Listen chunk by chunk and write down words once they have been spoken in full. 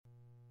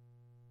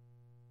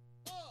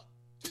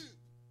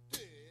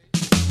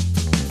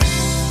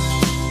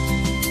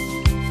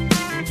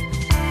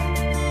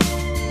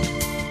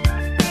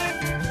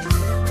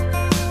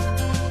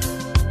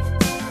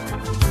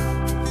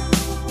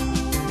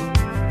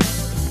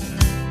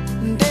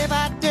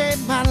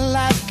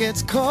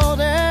gets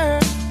colder.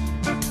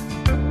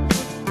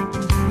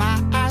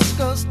 My eyes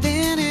go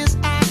thin as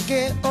I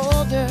get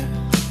older.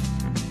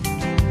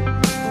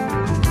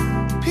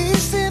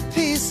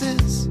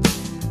 Pieces,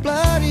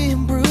 bloody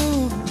and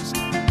bruised.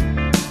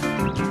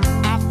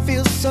 I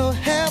feel so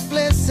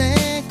helpless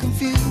and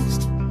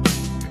confused.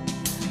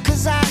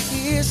 'Cause I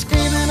hear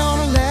screaming on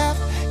the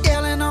left,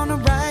 yelling on the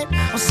right.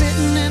 I'm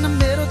sitting in the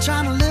middle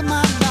trying to live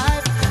my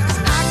life. 'Cause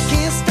I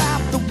can't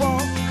stop the war,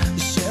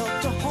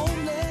 shelter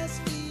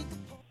homeless.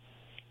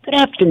 Good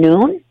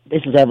afternoon.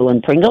 This is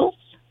Evelyn Pringle.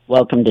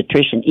 Welcome to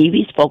Trish and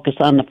Evie's Focus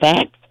on the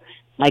Facts.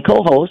 My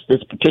co-host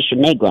is Patricia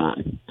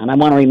Negron, and I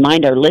want to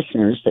remind our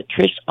listeners that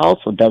Trish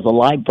also does a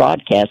live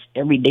broadcast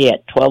every day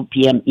at 12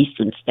 p.m.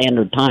 Eastern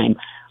Standard Time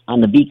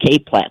on the VK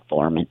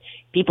platform, and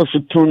people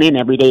should tune in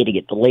every day to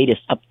get the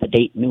latest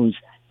up-to-date news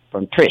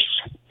from Trish.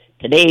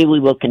 Today, we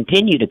will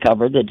continue to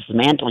cover the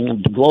dismantling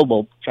of the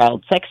global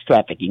child sex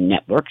trafficking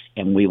networks,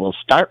 and we will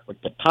start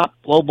with the top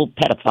global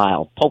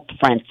pedophile, Pope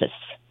Francis.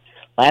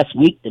 Last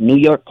week, the New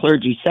York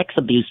clergy sex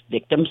abuse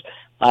victims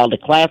filed a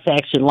class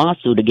action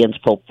lawsuit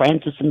against Pope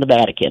Francis and the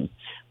Vatican,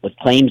 with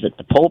claims that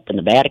the Pope and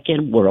the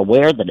Vatican were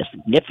aware that a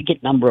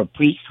significant number of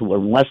priests who were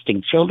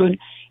molesting children,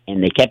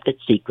 and they kept it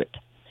secret.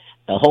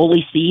 The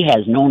Holy See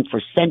has known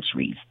for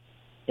centuries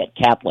that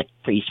Catholic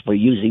priests were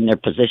using their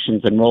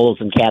positions and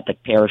roles in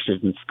Catholic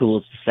parishes and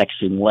schools to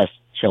sexually molest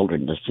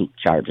children to suit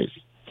charges.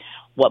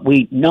 What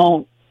we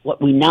now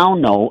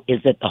know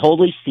is that the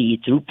Holy See,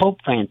 through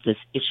Pope Francis,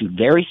 issued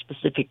very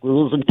specific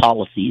rules and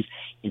policies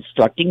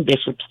instructing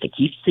bishops to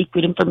keep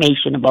secret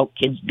information about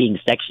kids being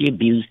sexually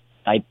abused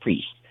by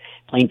priests,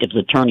 plaintiff's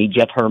attorney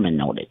Jeff Herman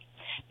noted.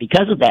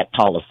 Because of that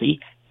policy,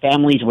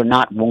 families were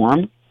not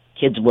warned,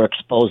 kids were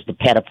exposed to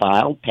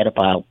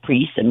pedophile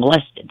priests, and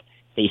molested.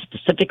 They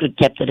specifically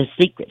kept it a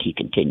secret, he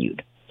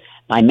continued.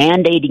 By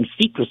mandating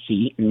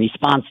secrecy in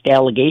response to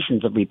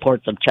allegations of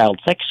reports of child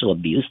sexual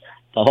abuse,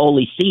 the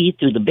Holy See,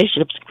 through the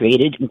bishops,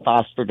 created and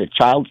fostered a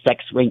child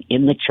sex ring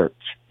in the church.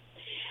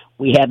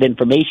 We have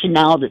information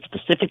now that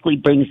specifically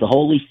brings the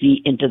Holy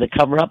See into the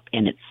cover-up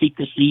and its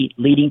secrecy,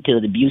 leading to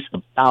the abuse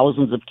of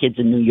thousands of kids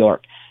in New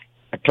York,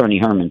 Attorney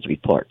Herman's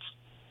reports.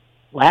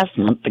 Last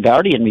month, The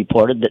Guardian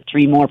reported that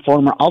 3 more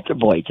former altar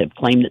boys have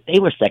claimed that they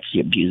were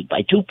sexually abused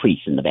by 2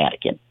 priests in the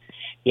Vatican.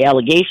 The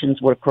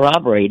allegations were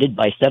corroborated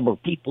by several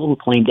people who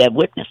claimed to have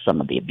witnessed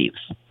some of the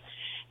abuse.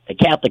 The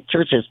Catholic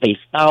Church has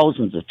faced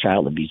thousands of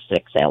child abuse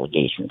sex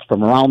allegations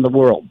from around the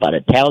world, but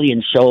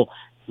Italian show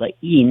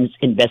Lain's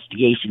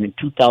investigation in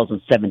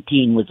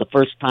 2017 was the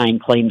first time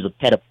claims of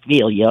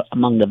pedophilia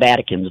among the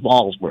Vatican's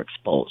walls were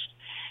exposed.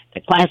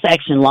 The class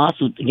action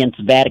lawsuit against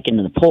the Vatican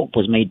and the Pope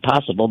was made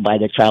possible by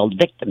the Child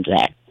Victims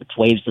Act, which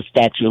waives the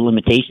statute of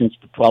limitations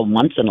for 12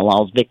 months and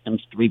allows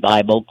victims to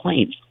revive old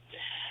claims.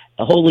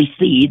 The Holy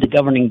See, the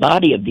governing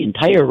body of the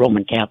entire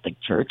Roman Catholic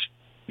Church,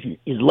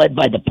 is led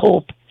by the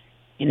Pope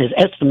and is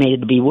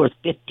estimated to be worth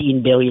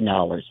 $15 billion.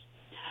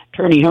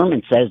 Attorney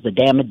Herman says the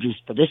damages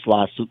for this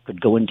lawsuit could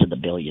go into the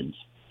billions.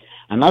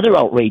 Another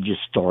outrageous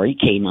story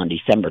came on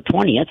December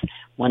 20th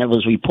when it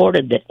was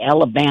reported that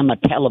Alabama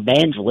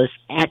televangelist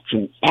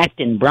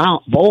Acton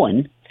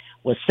Bowen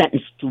was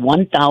sentenced to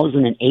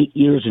 1,008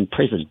 years in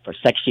prison for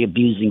sexually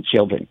abusing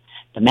children,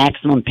 the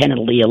maximum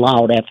penalty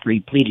allowed after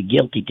he pleaded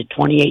guilty to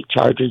 28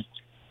 charges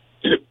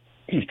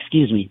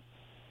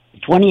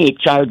 28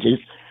 charges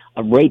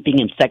of raping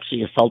and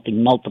sexually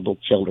assaulting multiple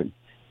children.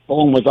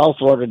 Bowen was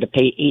also ordered to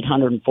pay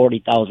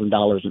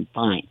 $840,000 in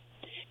fine.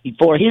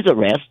 Before his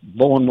arrest,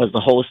 Bowen was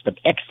the host of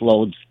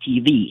X-Loads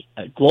TV,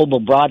 a global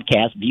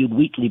broadcast viewed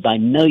weekly by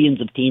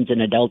millions of teens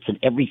and adults in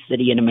every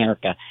city in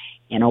America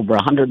and over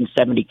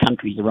 170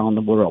 countries around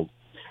the world.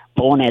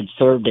 Bowen had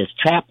served as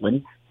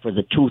chaplain for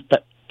the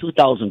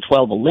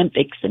 2012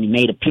 Olympics, and he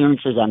made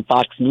appearances on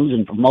Fox News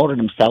and promoted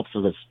himself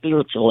as a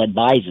spiritual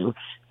advisor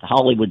to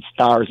Hollywood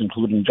stars,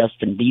 including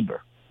Justin Bieber.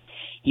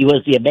 He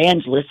was the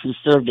evangelist who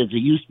served as a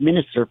youth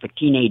minister for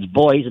teenage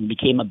boys and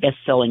became a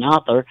best-selling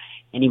author,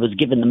 and he was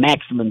given the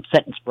maximum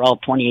sentence for all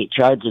 28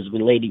 charges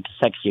relating to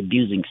sexually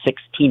abusing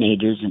 6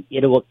 teenagers in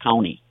Etowah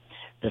County.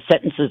 The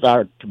sentences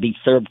are to be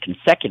served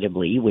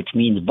consecutively, which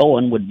means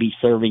Bowen would be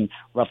serving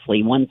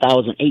roughly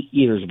 1,008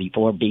 years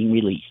before being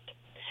released.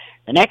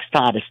 The next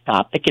hottest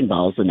topic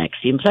involves the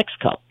NXIVM sex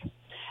cult.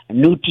 A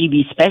new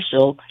TV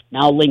special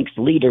now links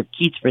leader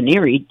Keith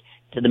Raniere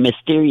to the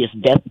mysterious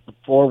death of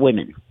 4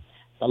 women.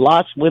 The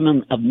Lost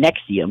Women of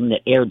NXIVM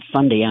that aired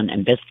Sunday on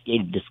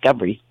Investigative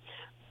Discovery,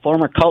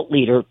 former cult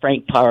leader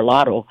Frank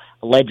Parlato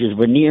alleges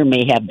Raniere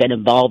may have been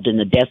involved in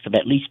the deaths of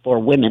at least 4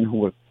 women who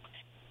were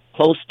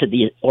close to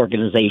the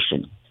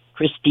organization.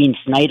 Christine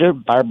Snyder,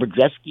 Barbara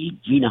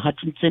Dresky, Gina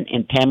Hutchinson,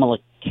 and Pamela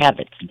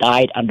Kavitz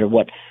died under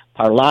what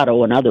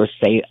Parlato and others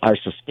say are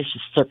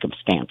suspicious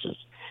circumstances.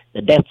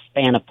 The deaths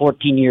span a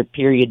 14-year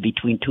period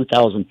between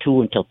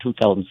 2002 until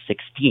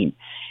 2016,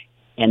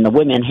 and the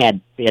women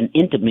had been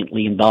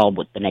intimately involved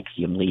with the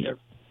NXIVM leader.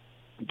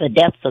 The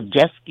deaths of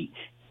Dresky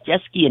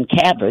and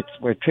Kavitz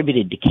were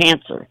attributed to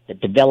cancer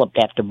that developed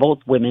after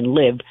both women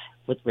lived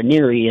with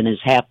Raniere in his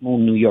Half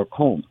Moon, New York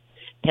home.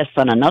 Tests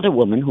on another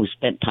woman who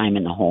spent time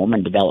in the home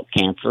and developed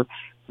cancer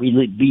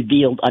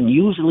revealed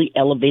unusually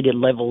elevated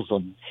levels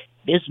of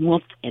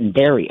bismuth and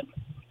barium.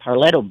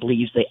 Carletto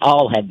believes they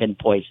all had been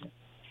poisoned.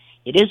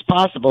 It is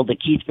possible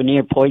that Keith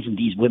Raniere poisoned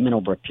these women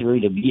over a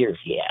period of years,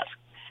 he asked.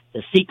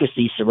 The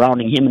secrecy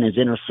surrounding him and his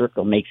inner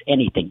circle makes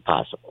anything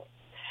possible.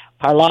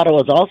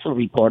 Carletto is also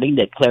reporting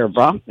that Claire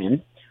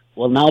Bronfman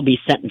will now be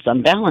sentenced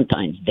on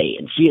Valentine's Day,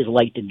 and she is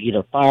likely to get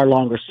a far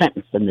longer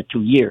sentence than the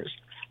 2 years.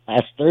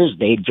 Last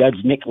Thursday,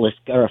 Judge Nicholas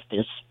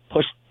Garifas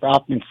pushed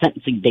Bronfman's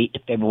sentencing date to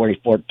February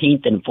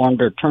 14th and informed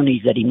her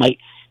attorneys that he might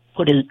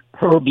put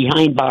her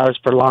behind bars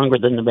for longer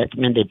than the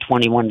recommended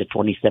 21 to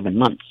 27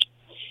 months.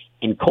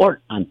 In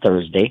court on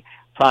Thursday,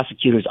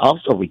 prosecutors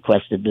also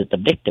requested that the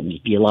victims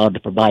be allowed to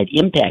provide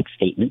impact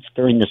statements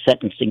during the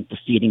sentencing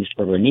proceedings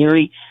for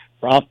Raniere,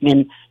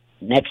 Bronfman,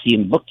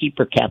 NXIVM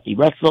bookkeeper Kathy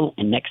Russell,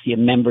 and NXIVM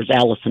members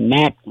Allison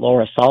Mack,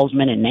 Laura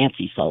Salzman, and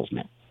Nancy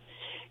Salzman.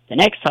 The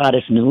next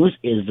hottest news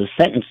is the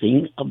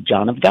sentencing of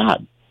John of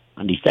God.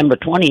 On December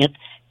 20th,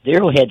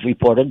 Zero Hedge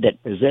reported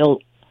that Brazil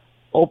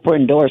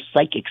Oprah-endorsed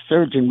psychic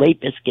surgeon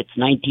rapist gets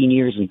 19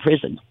 years in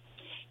prison.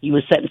 He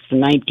was sentenced to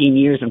 19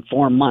 years and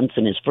 4 months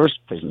in his first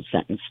prison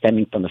sentence,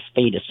 stemming from a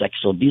spate of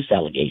sexual abuse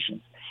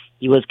allegations.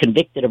 He was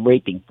convicted of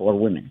raping 4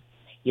 women.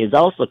 He is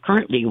also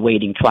currently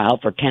awaiting trial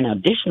for 10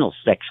 additional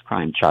sex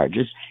crime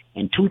charges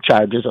and 2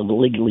 charges of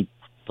illegally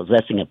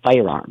possessing a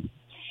firearm.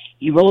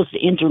 He rose to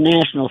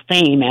international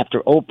fame after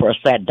Oprah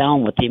sat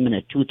down with him in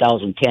a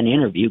 2010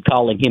 interview,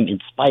 calling him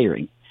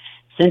inspiring.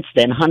 Since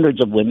then,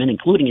 hundreds of women,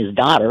 including his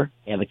daughter,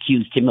 have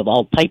accused him of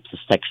all types of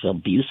sexual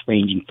abuse,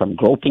 ranging from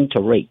groping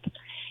to rape.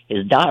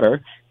 His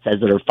daughter says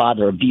that her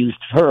father abused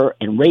her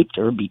and raped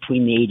her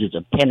between the ages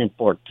of 10 and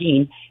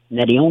 14, and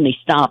that he only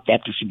stopped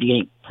after she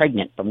became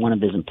pregnant from one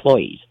of his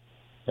employees.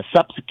 The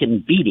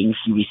subsequent beating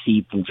she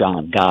received from John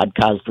of God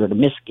caused her to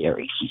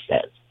miscarry, she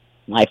says.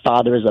 My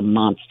father is a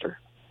monster.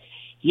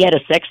 He had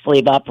a sex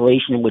slave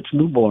operation in which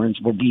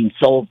newborns were being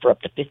sold for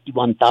up to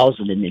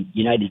 $51,000 in the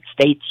United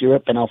States,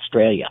 Europe, and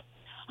Australia.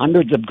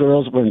 Hundreds of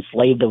girls were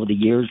enslaved over the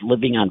years,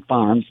 living on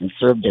farms and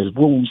served as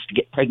wombs to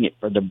get pregnant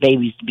for their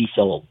babies to be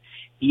sold.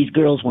 These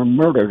girls were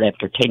murdered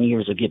after 10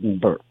 years of giving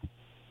birth.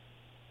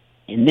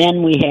 And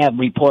then we have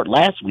report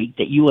last week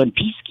that UN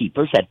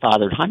peacekeepers had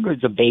fathered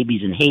hundreds of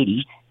babies in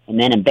Haiti and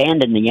then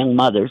abandoned the young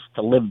mothers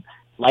to live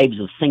lives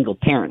of single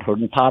parenthood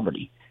and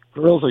poverty.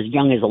 Girls as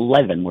young as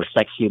 11 were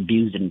sexually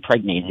abused and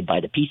impregnated by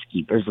the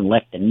peacekeepers and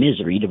left in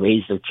misery to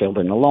raise their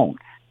children alone.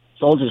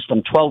 Soldiers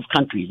from 12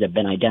 countries have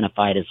been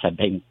identified as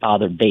having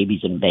fathered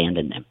babies and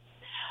abandoned them.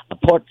 A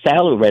Port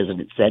Salut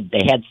resident said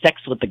they had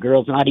sex with the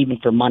girls not even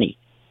for money.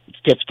 It's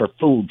just for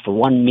food, for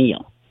one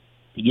meal.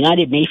 The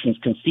United Nations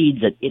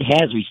concedes that it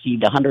has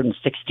received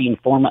 116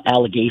 formal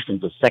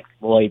allegations of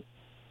sexual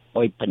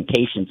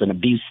exploitation and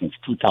abuse since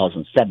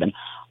 2007,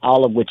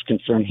 all of which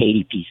concern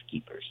Haiti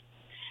peacekeepers.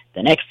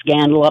 The next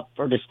scandal up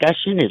for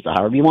discussion is the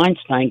Harvey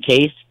Weinstein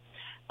case.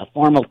 A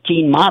former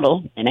teen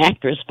model and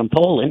actress from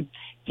Poland,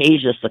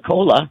 Kasia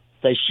Sokola,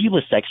 says she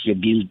was sexually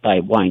abused by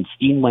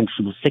Weinstein when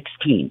she was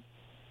 16,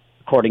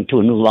 according to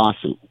a new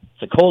lawsuit.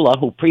 Sokola,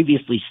 who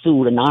previously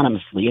sued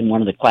anonymously in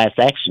one of the class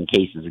action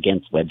cases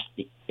against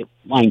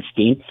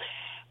Weinstein,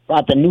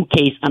 brought the new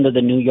case under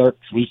the New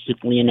York's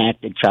recently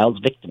enacted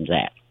Child Victims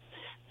Act.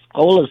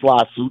 Sokola's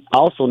lawsuit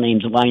also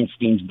names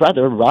Weinstein's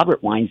brother,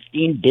 Robert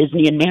Weinstein,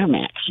 Disney, and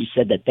Merrimack. She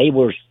said that they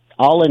were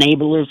all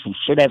enablers who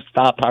should have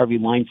stopped Harvey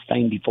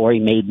Weinstein before he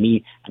made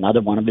me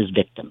another one of his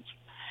victims.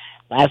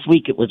 Last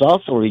week, it was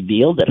also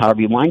revealed that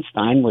Harvey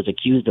Weinstein was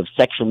accused of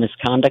sexual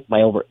misconduct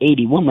by over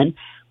 80 women,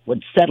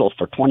 would settle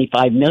for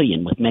 $25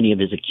 million with many of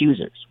his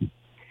accusers.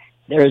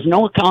 There is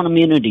no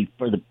accountability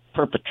for the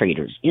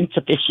perpetrators,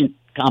 insufficient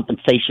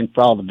compensation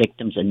for all the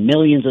victims, and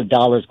millions of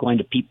dollars going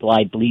to people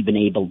I believe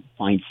enabled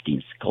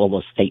Weinstein,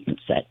 Sokola's statement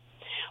said.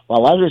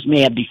 While others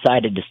may have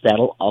decided to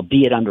settle,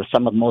 albeit under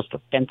some of the most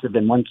offensive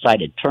and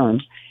one-sided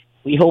terms,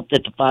 we hope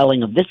that the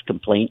filing of this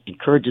complaint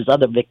encourages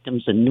other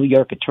victims and New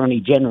York Attorney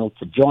General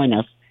to join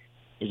us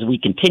as we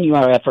continue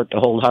our effort to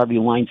hold Harvey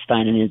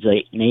Weinstein and his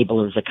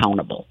enablers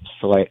accountable,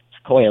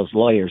 Sequoia's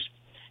lawyers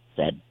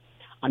said.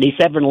 On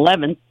December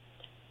 11th,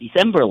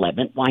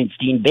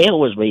 Weinstein bail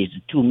was raised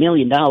to $2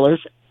 million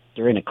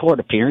during a court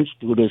appearance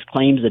due to his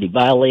claims that he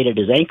violated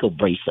his ankle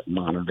bracelet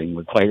monitoring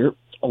requirement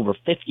over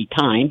 50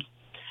 times.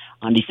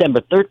 On December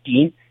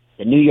 13th,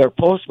 the New York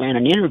Post ran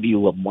an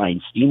interview of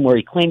Weinstein where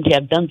he claimed to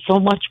have done so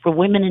much for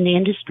women in the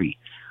industry.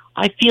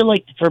 I feel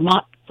like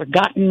the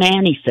forgotten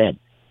man, he said.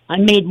 I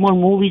made more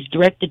movies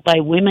directed by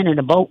women and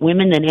about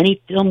women than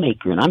any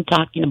filmmaker, and I'm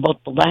talking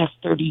about the last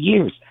 30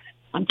 years.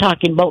 I'm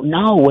talking about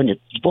now when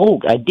it's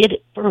vogue. I did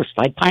it first.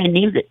 I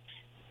pioneered it.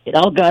 It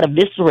all got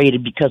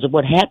eviscerated because of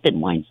what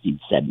happened,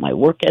 Weinstein said. My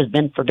work has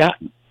been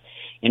forgotten.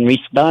 In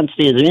response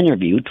to his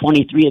interview,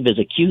 23 of his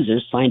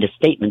accusers signed a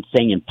statement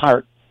saying, in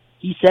part,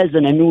 he says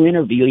in a new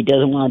interview he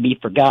doesn't want to be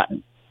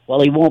forgotten.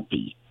 Well, he won't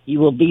be. He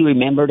will be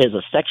remembered as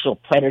a sexual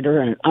predator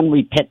and an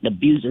unrepentant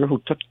abuser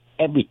who took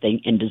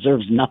everything and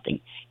deserves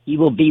nothing. He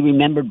will be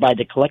remembered by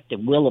the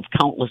collective will of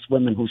countless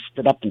women who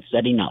stood up and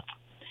said enough.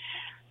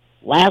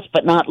 Last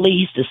but not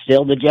least is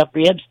still the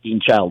Jeffrey Epstein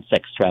child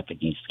sex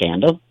trafficking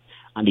scandal.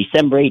 On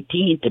December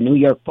 18th, the New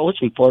York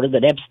Post reported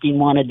that Epstein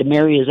wanted to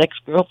marry his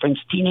ex-girlfriend's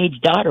teenage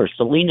daughter,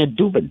 Selena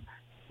Dubin,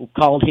 who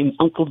called him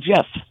Uncle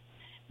Jeff.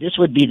 This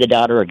would be the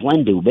daughter of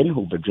Glenn Dubin,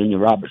 who Virginia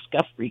Roberts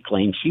Guthrie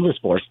claimed she was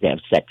forced to have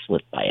sex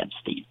with by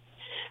Epstein.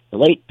 The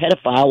late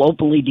pedophile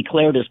openly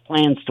declared his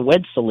plans to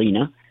wed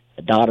Selena,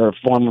 the daughter of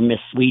former Miss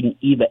Sweden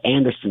Eva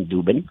Anderson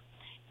Dubin,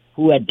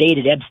 who had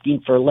dated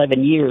Epstein for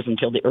 11 years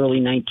until the early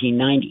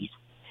 1990s.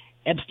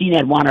 Epstein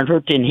had wanted her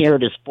to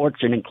inherit his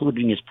fortune,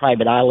 including his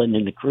private island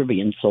in the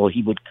Caribbean, so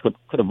he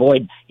could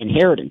avoid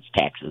inheritance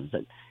taxes,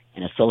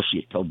 an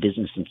associate told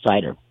Business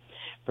Insider.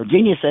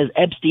 Virginia says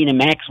Epstein and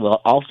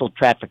Maxwell also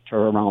trafficked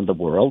her around the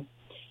world.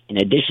 In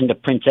addition to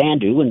Prince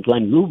Andrew and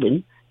Glenn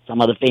Rubin, some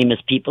of the famous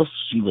people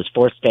she was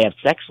forced to have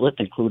sex with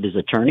include his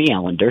attorney,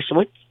 Alan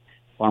Dershowitz,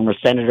 former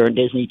Senator and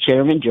Disney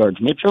Chairman George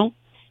Mitchell,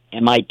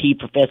 MIT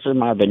Professor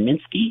Marvin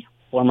Minsky,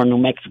 former New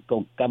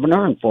Mexico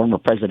governor and former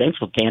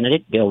presidential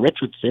candidate Bill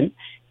Richardson,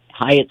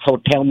 Hyatt's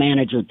hotel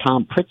manager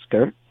Tom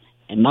Pritzker,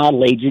 and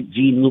model agent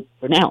Jean-Luc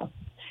Brunel.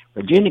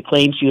 Virginia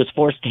claims she was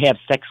forced to have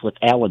sex with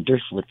Alan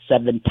Dershowitz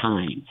 7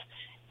 times.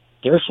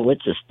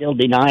 Dershowitz is still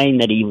denying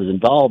that he was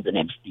involved in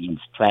Epstein's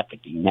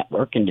trafficking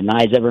network and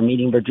denies ever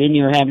meeting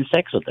Virginia or having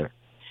sex with her.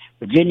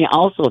 Virginia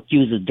also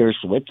accuses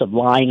Dershowitz of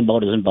lying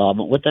about his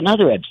involvement with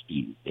another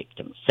Epstein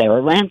victim,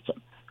 Sarah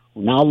Ransom,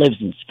 who now lives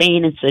in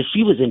Spain and says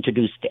she was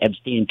introduced to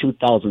Epstein in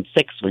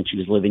 2006 when she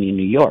was living in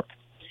New York.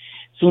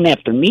 Soon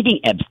after meeting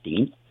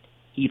Epstein,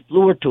 he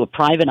flew her to a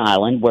private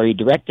island where he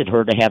directed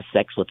her to have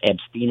sex with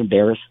Epstein and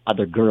various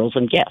other girls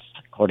and guests,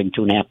 according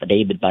to an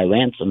affidavit by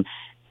Ransom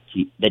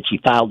that she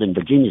filed in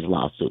Virginia's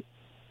lawsuit.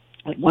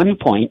 At one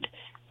point,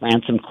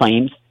 Ransom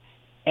claims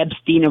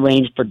Epstein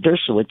arranged for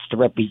Dershowitz to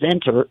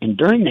represent her, and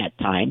during that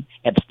time,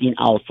 Epstein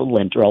also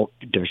lent her out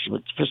to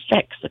Dershowitz for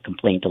sex, the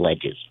complaint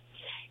alleges.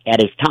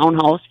 At his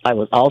townhouse, I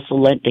was also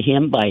lent to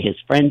him by his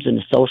friends and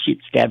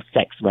associates to have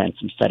sex,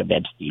 Ransom said of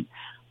Epstein.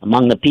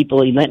 Among the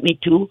people he lent me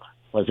to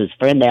was his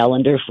friend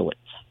Alan Dershowitz,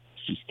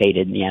 she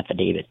stated in the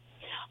affidavit.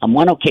 On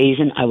one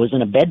occasion, I was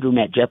in a bedroom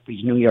at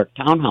Jeffrey's New York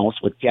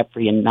townhouse with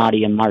Jeffrey and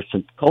Nadia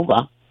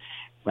Marcinkova,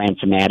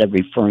 Ransom added,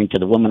 referring to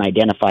the woman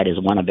identified as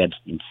one of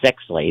Epstein's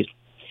sex slaves.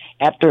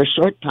 After a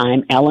short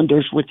time, Alan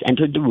Dershowitz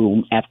entered the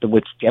room, after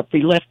which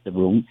Jeffrey left the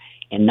room,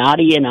 and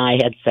Nadia and I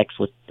had sex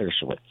with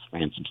Dershowitz,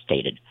 Ransom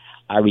stated.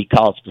 I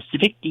recall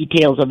specific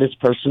details of his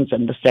persons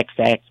and the sex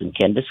acts and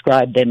can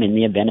describe them in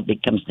the event it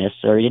becomes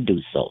necessary to do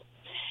so.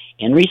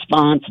 In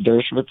response,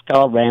 Dershowitz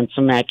called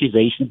Ransom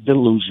accusations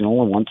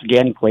delusional and once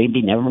again claimed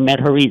he never met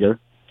her either.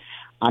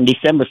 On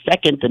December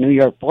 2nd, the New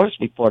York Post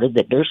reported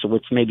that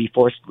Dershowitz may be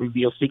forced to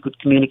reveal secret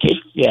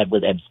communications he had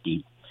with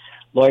Epstein.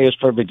 Lawyers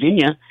for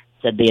Virginia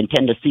said they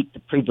intend to seek the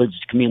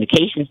privileged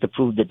communications to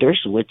prove that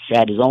Dershowitz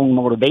had his own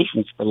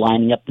motivations for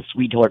lining up the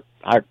sweetheart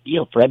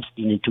deal for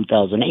Epstein in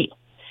 2008.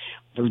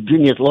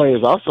 Virginia's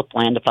lawyers also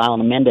plan to file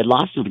an amended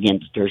lawsuit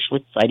against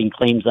Dershowitz, citing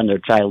claims under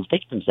the Child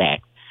Victims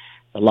Act.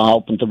 The law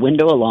opens a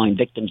window allowing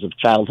victims of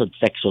childhood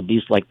sexual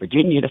abuse like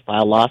Virginia to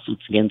file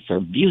lawsuits against their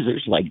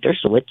abusers like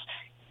Dershowitz,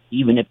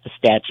 even if the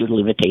statute of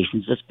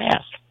limitations is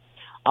passed.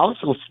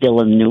 Also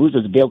still in the news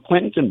is Bill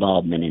Clinton's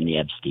involvement in the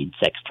Epstein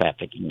sex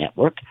trafficking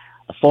network.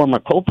 A former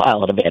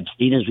co-pilot of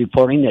Epstein is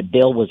reporting that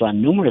Bill was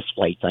on numerous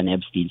flights on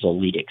Epstein's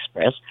Elite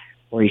Express,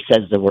 where he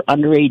says there were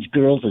underage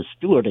girls as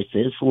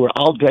stewardesses who were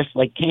all dressed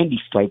like candy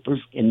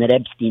stripers and that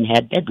Epstein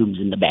had bedrooms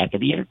in the back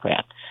of the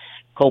aircraft.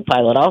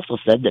 Co-pilot also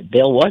said that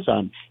Bill was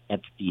on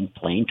Epstein's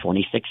plane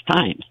 26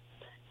 times.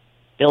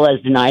 Bill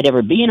has denied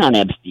ever being on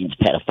Epstein's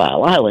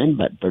pedophile island,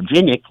 but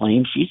Virginia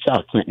claims she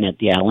saw Clinton at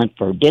the island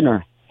for a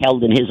dinner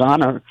held in his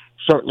honor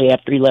shortly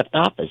after he left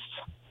office.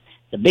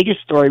 The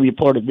biggest story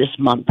reported this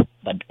month,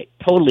 but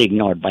totally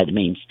ignored by the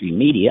mainstream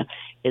media,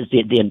 is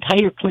that the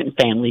entire Clinton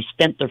family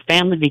spent their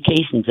family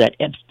vacations at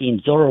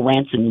Epstein's Zorro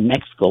Ranch in New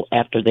Mexico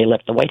after they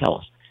left the White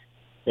House.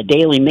 The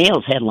Daily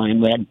Mail's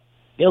headline read,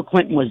 Bill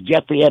Clinton was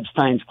Jeffrey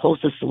Epstein's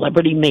closest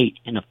celebrity mate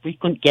and a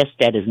frequent guest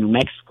at his New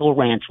Mexico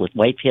ranch with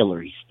wife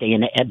Hillary,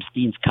 staying at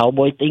Epstein's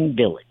cowboy-themed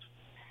village.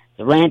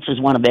 The ranch is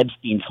one of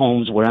Epstein's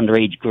homes where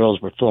underage girls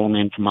were flown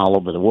in from all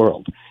over the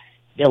world.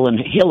 Bill and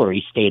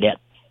Hillary stayed at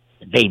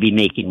the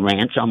baby-making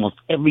ranch almost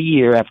every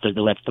year after they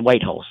left the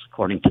White House,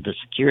 according to the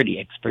security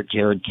expert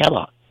Jared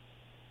Kellogg.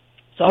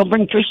 So I'll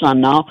bring Trish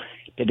on now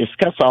to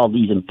discuss all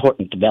these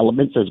important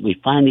developments as we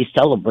finally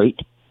celebrate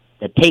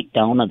the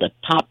takedown of the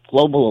top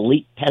global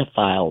elite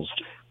pedophiles.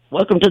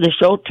 Welcome to the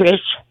show, Trish.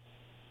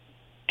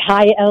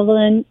 Hi,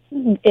 Evelyn.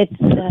 It's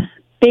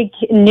big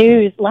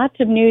news, lots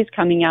of news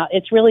coming out.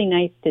 It's really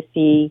nice to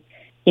see,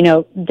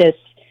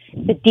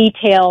 the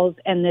details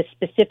and the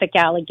specific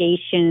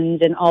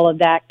allegations and all of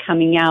that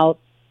coming out,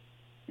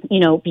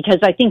 because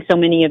I think so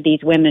many of these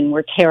women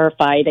were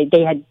terrified.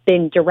 They had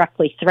been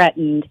directly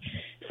threatened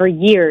for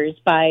years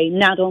by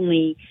not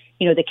only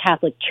the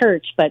Catholic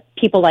Church, but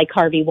people like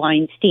Harvey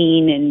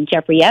Weinstein and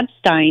Jeffrey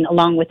Epstein,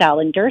 along with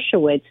Alan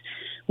Dershowitz,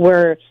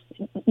 were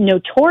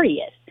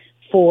notorious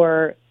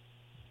for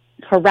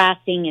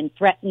harassing and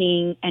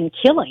threatening and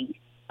killing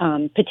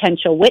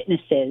potential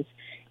witnesses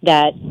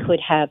that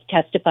could have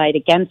testified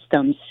against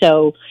them.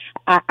 So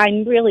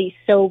I'm really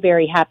so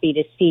very happy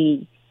to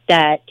see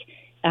that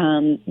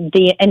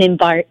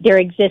there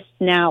exists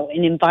now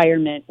an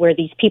environment where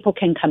these people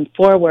can come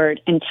forward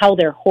and tell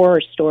their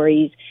horror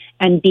stories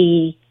and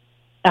be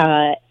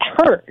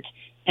heard.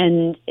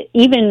 And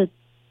even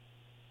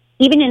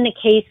in the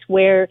case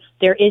where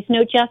there is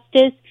no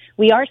justice,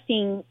 we are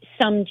seeing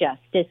some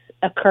justice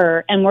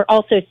occur, and we're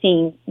also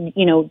seeing,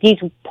 these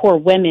poor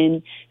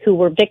women who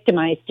were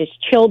victimized as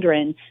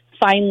children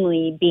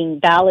finally being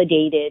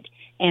validated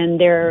and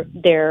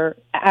their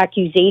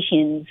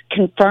accusations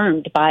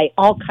confirmed by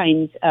all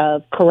kinds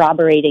of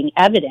corroborating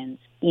evidence,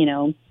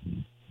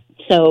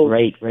 So,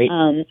 right.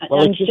 Well,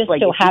 I'm just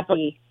like, so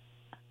happy.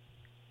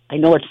 I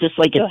know, it's just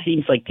like, it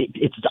seems like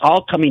it's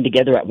all coming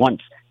together at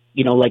once.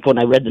 Like when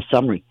I read the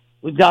summary,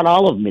 we've got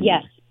all of them in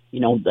yes.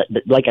 there.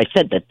 Like I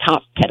said, the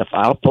top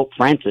pedophile, Pope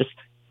Francis,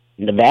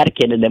 in the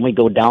Vatican, and then we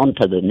go down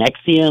to the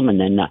NXIVM, and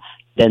then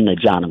the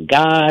John of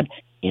God,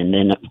 and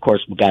then, of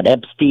course, we got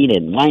Epstein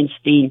and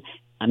Weinstein.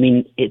 I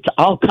mean, it's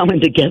all coming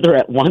together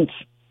at once.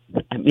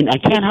 I mean, I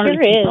can't hardly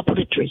keep up with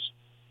it, Trish.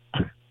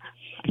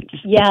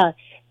 Yeah.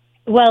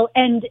 Well,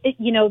 and,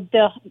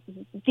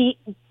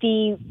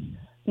 the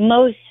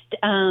most,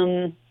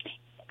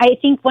 I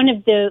think one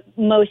of the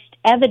most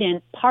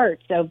evident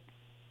parts of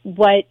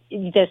what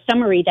the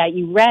summary that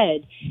you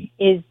read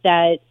is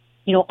that,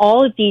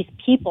 all of these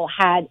people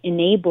had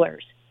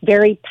enablers,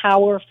 very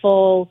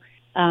powerful,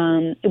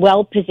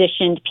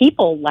 well-positioned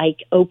people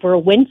like Oprah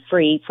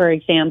Winfrey, for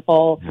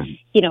example,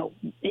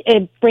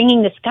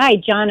 bringing this guy,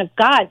 John of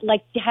God,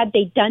 like, had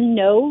they done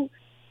no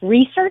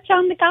research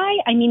on the guy?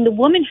 I mean, the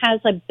woman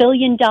has a $1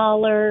 billion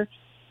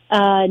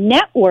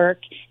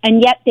network,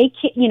 and yet they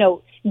can't,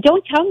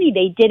 don't tell me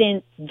they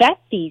didn't vet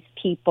these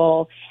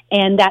people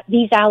and that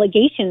these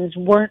allegations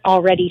weren't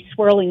already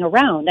swirling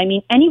around. I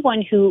mean,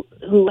 anyone who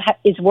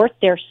is worth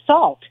their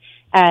salt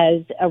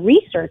as a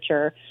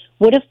researcher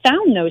would have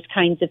found those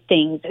kinds of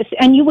things.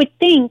 And you would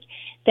think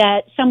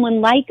that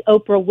someone like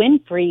Oprah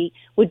Winfrey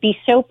would be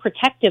so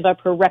protective of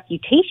her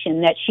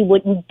reputation that she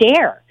wouldn't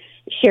dare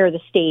share the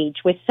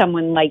stage with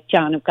someone like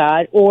John of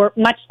God, or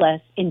much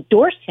less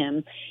endorse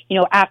him,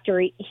 after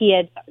he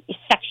had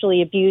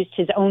sexually abused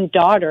his own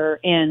daughter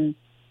and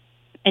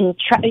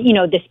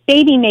this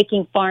baby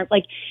making farm.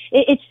 Like,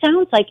 it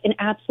sounds like an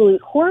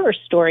absolute horror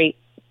story,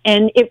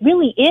 and it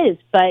really is,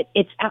 but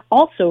it's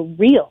also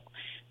real.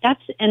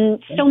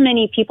 And so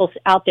many people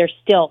out there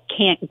still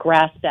can't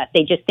grasp that.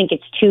 They just think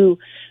it's too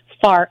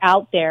far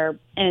out there,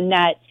 and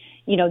that,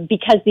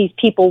 because these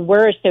people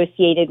were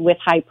associated with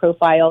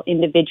high-profile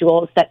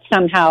individuals, that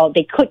somehow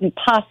they couldn't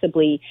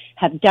possibly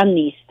have done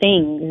these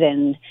things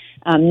and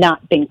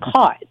not been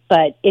caught.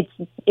 But it's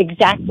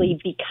exactly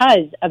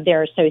because of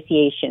their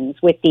associations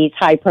with these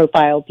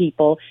high-profile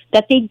people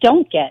that they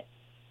don't get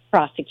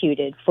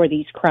prosecuted for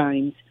these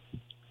crimes.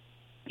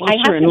 Well,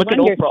 sure, and look at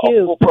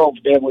Oprah over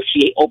there, where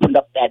she opened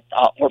up that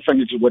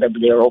orphanage or whatever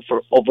they are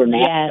over in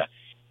Africa. Yes.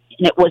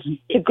 And it was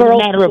a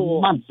matter of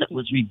months that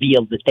was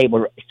revealed that they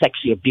were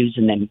sexually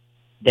abusing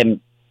them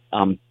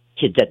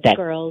kids at that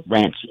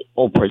ranch,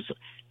 Oprah's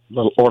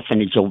little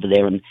orphanage over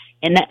there. And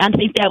I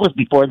think that was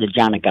before the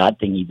John of God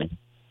thing even.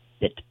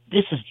 That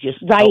this is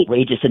just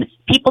outrageous. And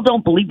people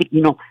don't believe it.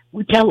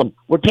 We tell them,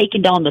 we're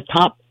taking down the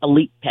top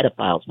elite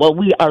pedophiles. Well,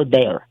 we are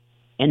there.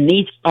 And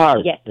these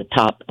are the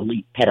top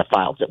elite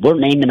pedophiles that we're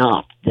naming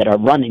off that are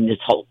running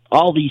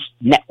all these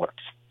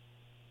networks.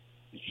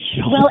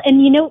 Well, and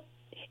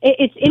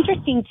it's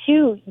interesting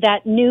too,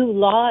 that new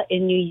law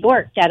in New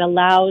York that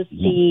allows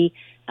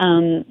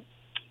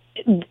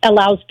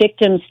allows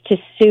victims to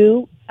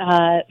sue,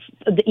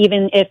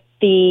 even if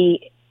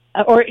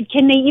or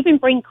can they even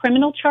bring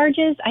criminal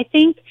charges? I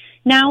think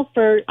now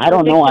I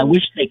don't know. I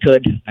wish they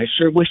could. I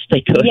sure wish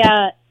they could.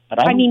 Yeah,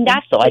 but I mean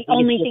that's the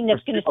only thing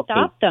that's going to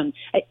stop them.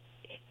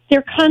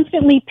 They're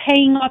constantly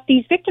paying off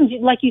these victims,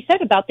 like you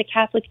said about the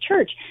Catholic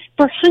Church.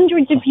 For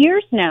hundreds of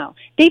years now,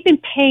 they've been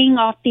paying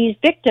off these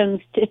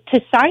victims to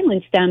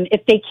silence them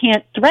if they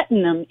can't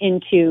threaten them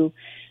into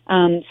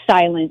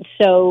silence.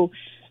 So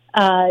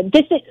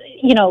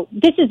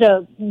this is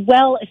a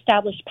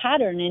well-established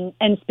pattern,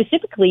 and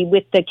specifically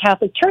with the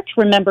Catholic Church.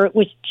 Remember, it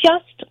was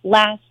just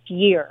last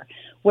year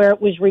where it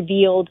was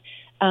revealed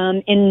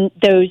in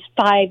those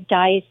 5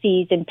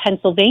 dioceses in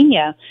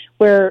Pennsylvania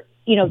where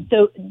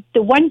the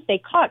ones they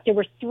caught, there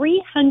were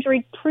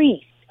 300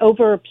 priests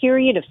over a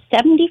period of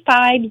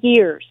 75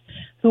 years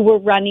who were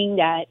running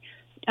that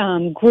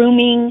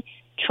grooming,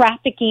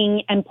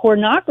 trafficking, and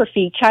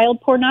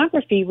child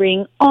pornography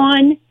ring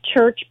on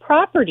church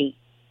property.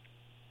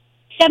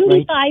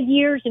 75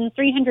 years and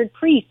 300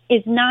 priests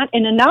is not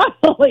an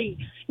anomaly.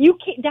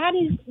 That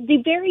is the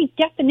very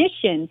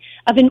definition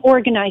of an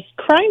organized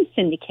crime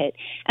syndicate.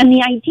 And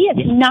the idea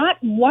that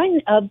not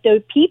one of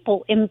the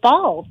people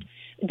involved,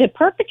 the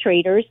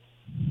perpetrators,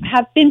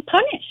 have been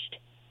punished.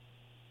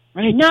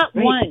 Right. Not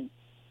one.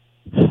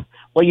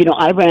 Well,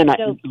 I ran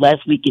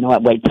last week,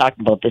 I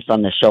talked about this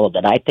on the show,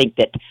 that I think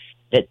that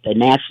the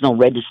National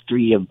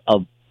Registry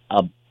of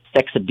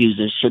sex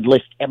abusers should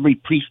list every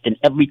priest in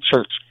every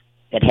church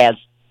that has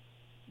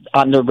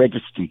on their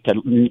registry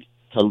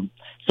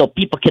so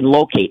people can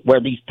locate where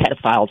these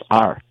pedophiles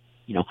are.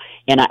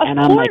 And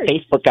on my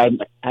Facebook,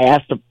 I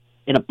asked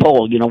in a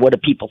poll, what do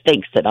people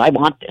think? Said I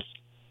want this,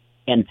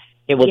 and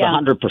it was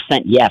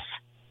 100% yes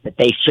that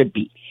they should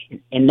be,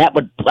 and that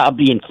would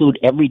probably include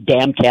every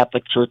damn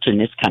Catholic church in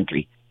this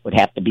country would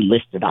have to be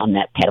listed on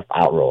that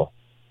pedophile roll.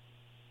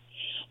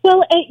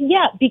 Well,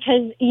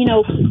 because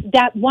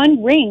that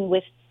one ring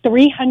with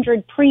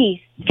 300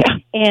 priests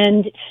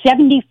and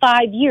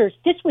 75 years.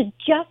 This was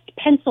just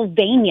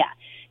Pennsylvania.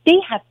 They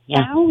have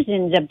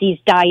thousands of these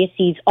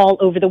dioceses all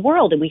over the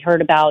world. And we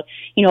heard about,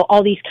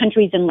 all these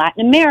countries in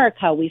Latin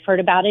America. We've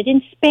heard about it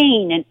in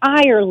Spain and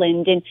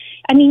Ireland. And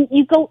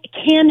you go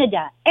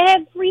Canada,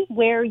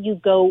 everywhere you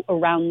go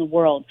around the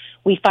world,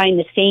 we find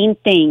the same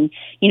thing,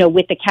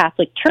 with the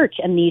Catholic Church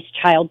and these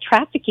child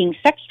trafficking,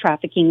 sex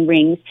trafficking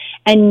rings.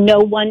 And no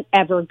one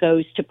ever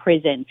goes to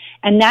prison.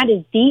 And that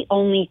is the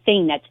only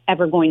thing that's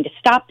ever going to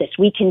stop this.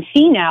 We can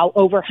see now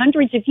over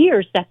hundreds of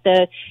years that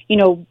the,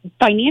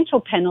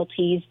 financial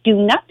penalties do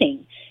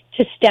nothing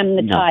to stem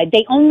the tide.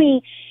 They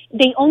only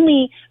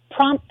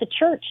prompt the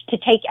church to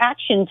take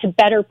action to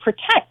better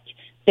protect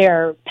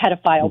their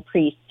pedophile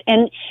priests.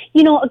 And,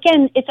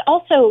 again, it's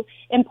also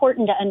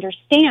important to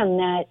understand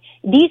that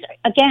these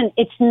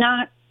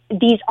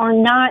are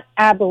not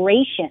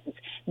aberrations.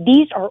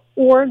 These are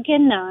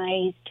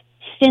organized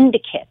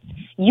syndicates.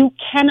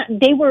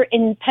 They were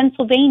in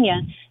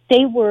Pennsylvania.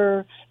 They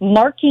were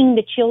marking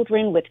the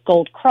children with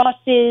gold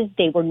crosses.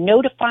 They were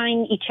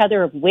notifying each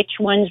other of which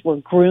ones were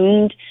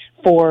groomed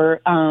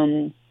for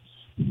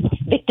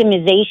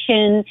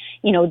victimization.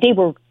 They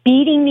were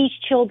beating these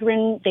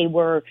children. They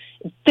were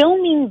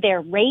filming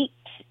their rapes,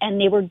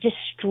 and they were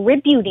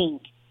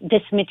distributing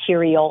this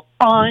material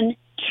on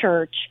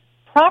church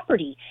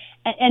property.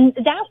 And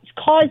that's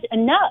cause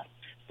enough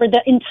for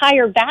the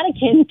entire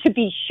Vatican to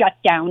be shut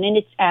down and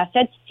its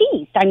assets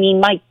seized.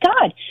 My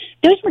God,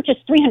 those were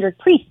just 300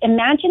 priests.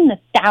 Imagine the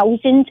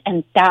thousands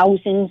and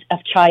thousands of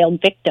child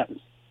victims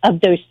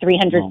of those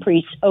 300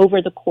 priests over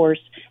the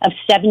course of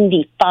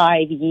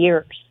 75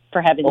 years,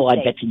 for heaven's sake.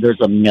 I bet you there's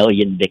 1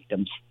 million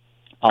victims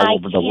all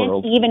over the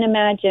world. I can't even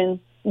imagine.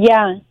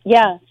 Yeah.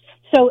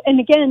 So, and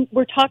again,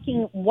 we're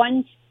talking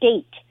one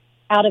state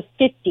out of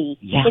 50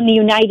 in the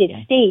United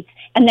States,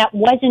 and that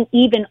wasn't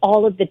even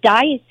all of the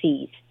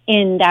dioceses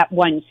in that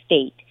one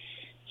state.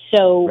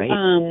 So,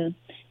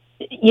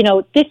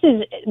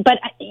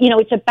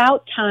 it's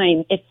about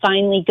time it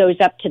finally goes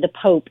up to the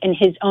Pope and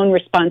his own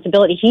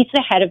responsibility. He's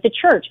the head of the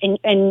church, and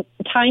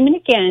time and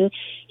again,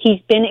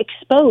 he's been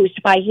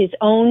exposed by his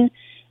own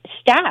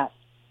staff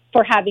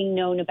for having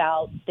known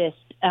about this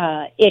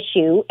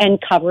issue and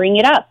covering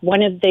it up.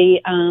 One of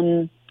the,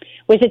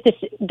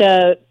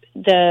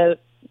 the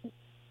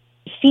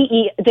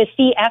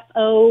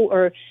CFO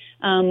or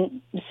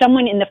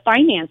someone in the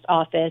finance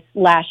office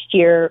last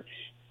year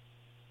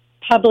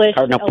published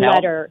a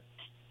letter.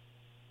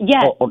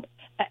 Yes.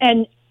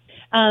 And,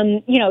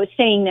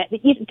 saying that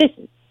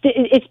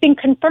it's been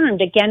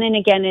confirmed again and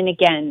again and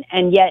again,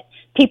 and yet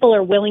people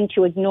are willing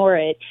to ignore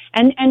it.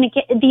 And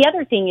again, the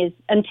other thing is,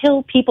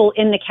 until people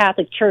in the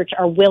Catholic Church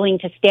are willing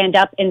to stand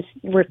up and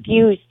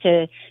refuse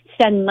to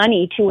send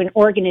money to an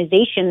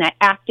organization that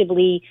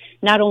actively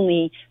not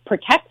only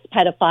protects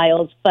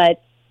pedophiles,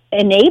 but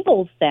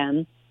enables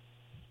them,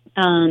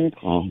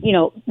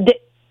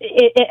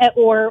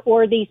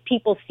 or these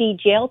people see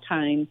jail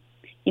time,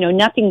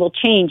 nothing will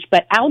change.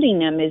 But outing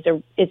them is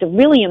a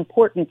really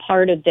important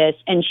part of this,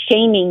 and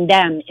shaming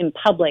them in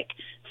public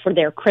for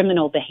their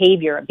criminal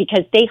behavior,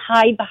 because they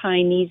hide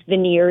behind these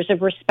veneers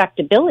of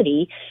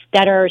respectability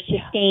that are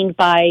sustained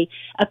by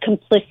a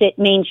complicit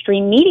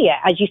mainstream media.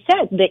 As you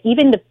said,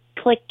 even the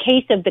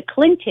case of the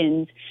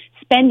Clintons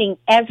spending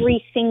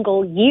every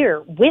single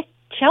year with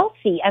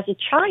Chelsea as a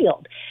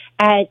child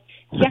at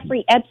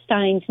Jeffrey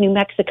Epstein's New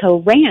Mexico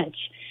ranch.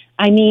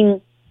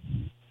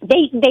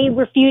 They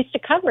refused to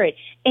cover it.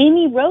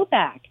 Amy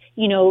Roback,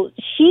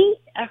 she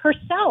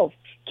herself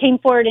came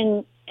forward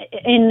in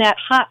that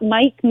hot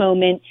mic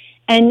moment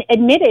and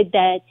admitted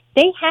that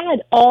they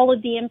had all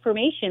of the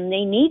information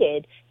they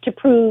needed to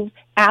prove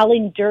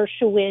Alan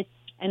Dershowitz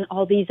and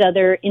all these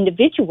other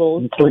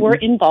individuals were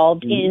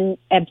involved in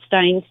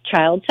Epstein's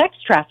child sex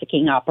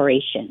trafficking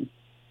operation.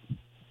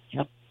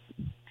 Yep.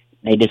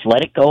 They just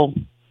let it go.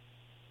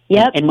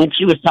 Yep. And when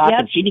she was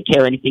talking, she didn't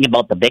care anything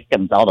about the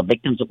victims, all the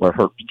victims that were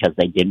hurt because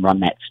they did run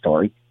that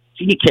story.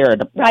 She didn't care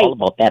all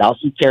about that. All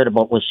she cared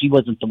about was she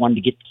wasn't the one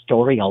to get the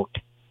story out.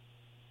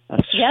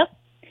 Yep.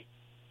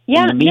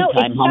 Yeah. In the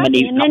meantime, how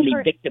many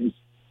victims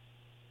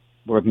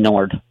were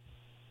ignored?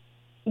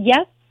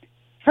 Yep.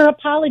 Her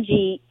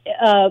apology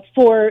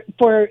for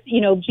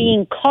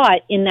being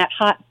caught in that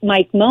hot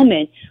mic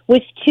moment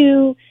was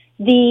to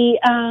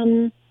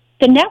the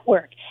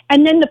network,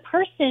 and then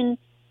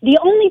the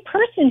only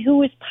person who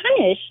was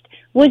punished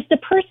was the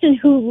person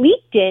who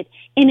leaked it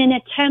in an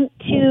attempt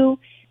to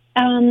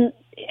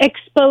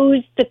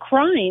expose the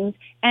crimes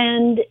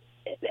and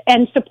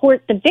and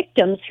support the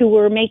victims who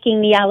were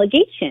making the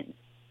allegations.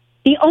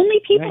 The only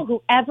people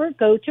who ever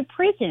go to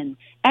prison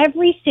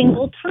every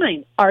single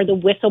time are the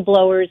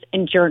whistleblowers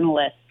and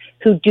journalists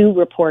who do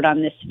report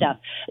on this stuff.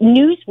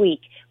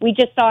 Newsweek, we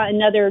just saw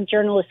another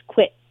journalist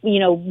quit,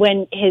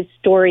 when his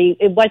story,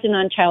 it wasn't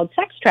on child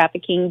sex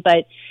trafficking,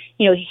 but,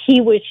 he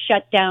was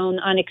shut down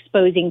on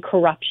exposing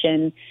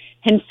corruption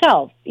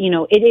himself.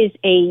 It is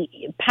a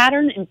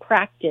pattern and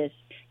practice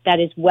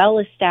that is well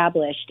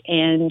established.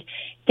 And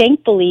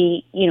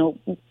thankfully,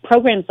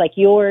 programs like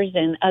yours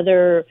and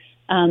other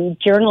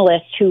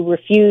journalists who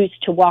refuse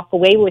to walk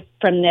away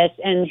from this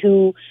and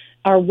who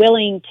are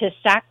willing to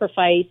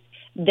sacrifice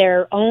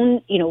their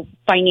own,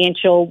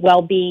 financial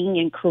well-being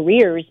and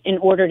careers in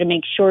order to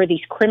make sure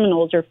these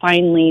criminals are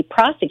finally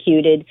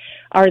prosecuted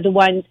are the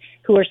ones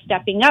who are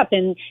stepping up.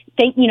 And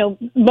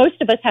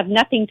most of us have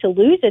nothing to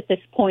lose at this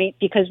point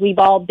because we've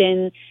all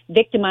been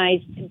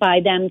victimized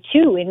by them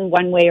too in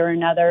one way or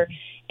another.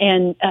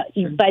 And,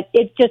 but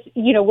it's just,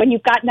 when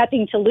you've got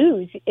nothing to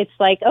lose, it's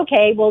like,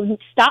 okay, well,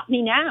 stop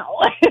me now.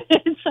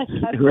 It's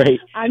like, right.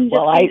 I'm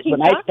just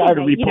when I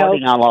started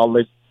reporting on all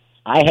this,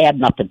 I had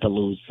nothing to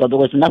lose. So there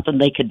was nothing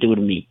they could do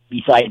to me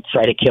besides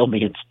try to kill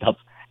me and stuff.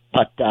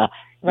 But,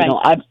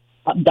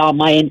 I'm down.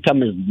 My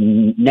income is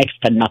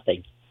next to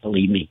nothing,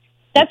 believe me.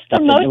 That's for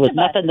most There was of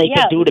nothing us. they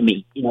could do to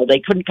me. They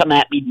couldn't come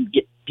at me and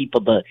get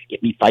people to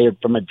get me fired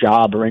from a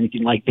job or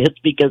anything like this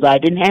because I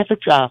didn't have a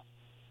job.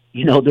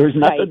 There's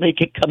nothing they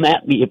could come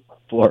at me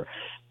for,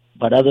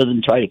 but other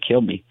than try to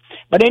kill me.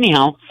 But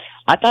anyhow,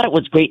 I thought it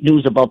was great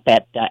news about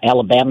that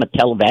Alabama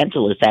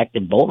televangelist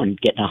Acton Bowen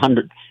getting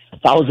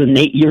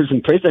 1,008 years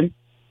in prison.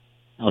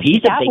 Oh,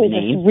 he's a big name.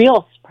 That was a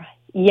real surprise.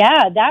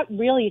 Yeah, that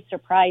really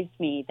surprised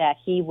me that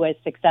he was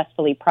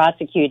successfully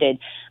prosecuted.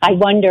 I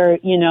wonder,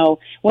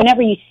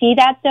 whenever you see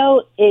that,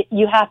 though,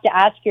 you have to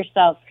ask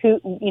yourself who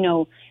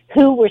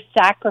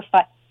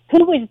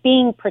was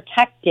being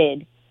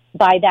protected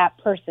by that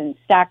person's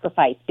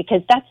sacrifice,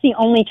 because that's the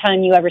only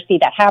time you ever see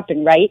that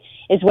happen, right?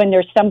 Is when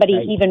there's somebody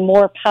even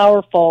more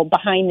powerful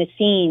behind the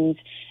scenes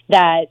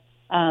that,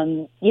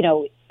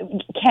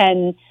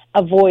 can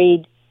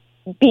avoid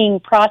being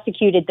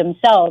prosecuted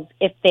themselves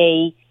if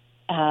they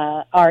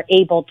are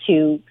able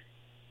to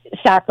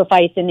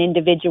sacrifice an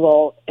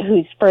individual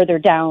who's further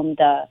down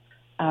the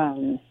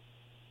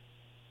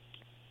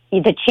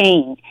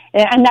chain.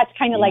 And that's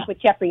kind of like with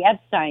Jeffrey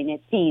Epstein,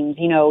 it seems.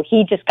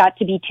 He just got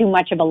to be too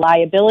much of a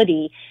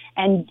liability.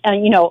 And,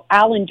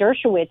 Alan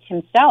Dershowitz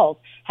himself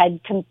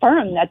had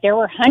confirmed that there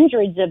were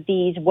hundreds of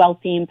these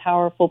wealthy and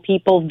powerful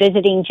people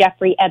visiting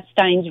Jeffrey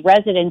Epstein's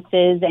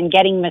residences and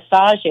getting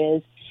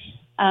massages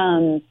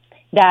that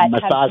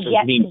have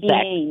yet to be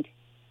named.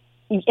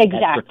 Exactly.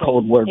 That's the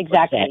code word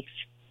for sex.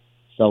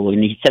 So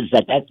when he says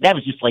that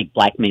was just like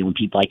blackmailing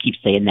people. I keep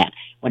saying that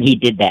when he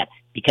did that,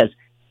 because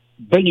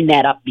bringing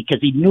that up because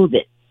he knew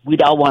that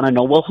we'd all want to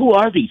know, well, who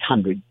are these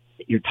hundreds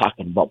that you're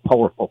talking about,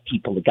 powerful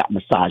people that got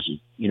massages,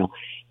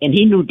 And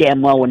he knew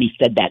damn well when he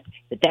said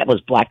that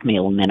was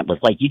blackmail, and then it was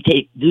like, you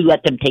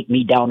let them take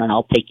me down and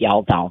I'll take you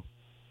all down.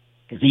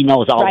 Because he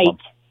knows all of them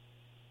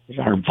that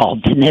are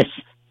involved in this,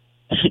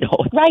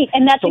 Right,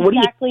 and that's so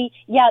exactly,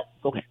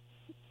 Okay.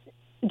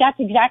 That's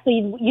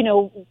exactly,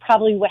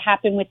 probably what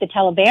happened with the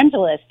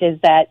televangelist is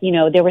that,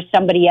 there was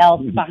somebody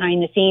else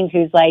behind the scenes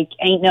who's like,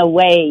 ain't no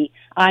way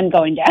I'm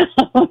going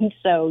down.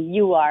 So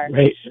you are.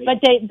 Right.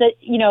 But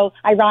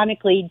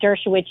ironically,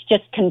 Dershowitz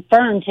just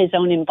confirmed his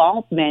own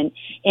involvement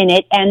in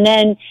it. And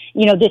then,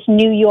 this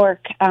New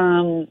York,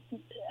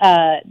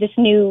 this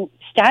new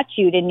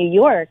statute in New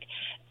York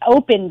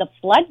opened the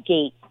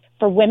floodgate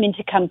for women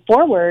to come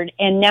forward.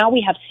 And now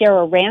we have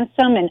Sarah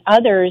Ransom and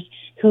others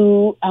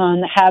who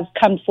have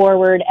come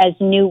forward as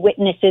new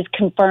witnesses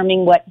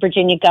confirming what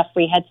Virginia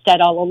Guthrie had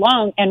said all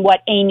along and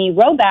what Amy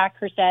Robach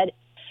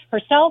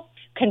herself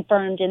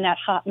confirmed in that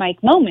hot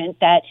mic moment,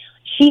 that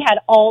she had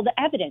all the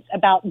evidence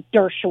about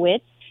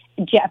Dershowitz,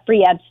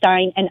 Jeffrey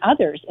Epstein, and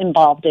others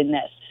involved in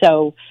this.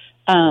 So,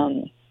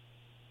 and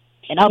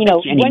I'll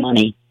bet you any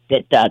money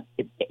that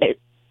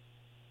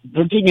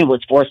Virginia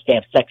was forced to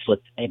have sex with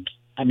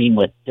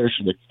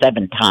Dershowitz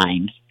 7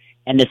 times,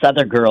 and this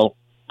other girl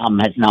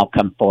has now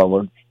come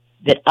forward,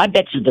 that I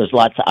bet you there's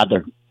lots of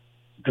other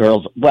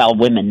girls,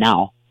 women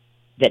now,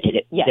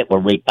 that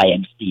were raped by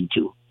Epstein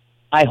too.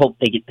 I hope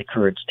they get the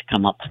courage to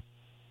come up.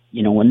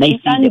 When they see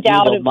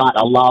that we will not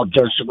allow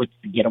Dershowitz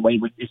to get away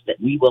with this, that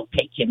we will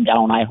take him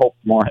down. I hope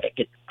more get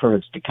the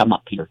courage to come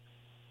up here.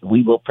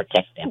 We will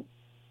protect them.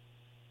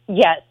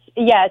 Yes.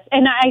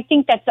 And I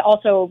think that's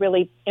also a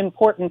really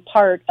important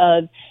part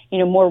of,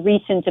 more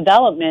recent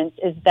developments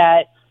is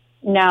that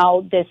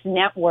now this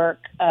network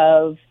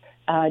of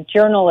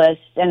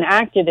journalists and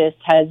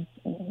activists has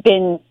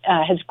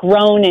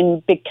grown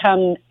and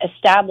become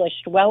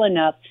established well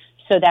enough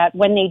so that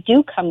when they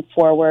do come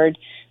forward,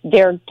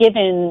 they're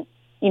given,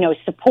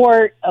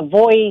 support, a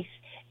voice.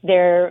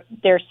 Their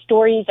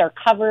stories are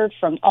covered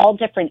from all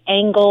different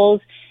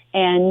angles,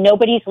 and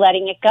nobody's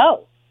letting it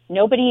go.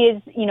 Nobody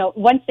is,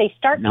 once they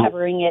start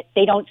covering it,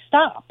 they don't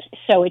stop.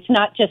 So it's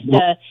not just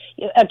a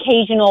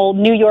occasional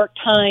New York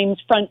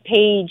Times front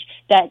page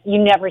that you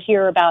never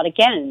hear about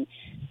again.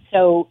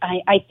 So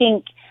I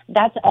think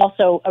that's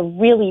also a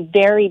really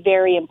very,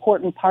 very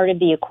important part of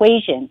the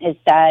equation, is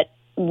that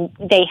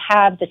they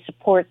have the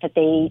support that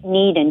they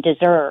need and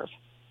deserve.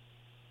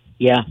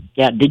 Yeah.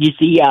 Did you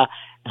see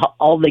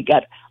they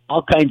got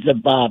all kinds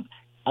of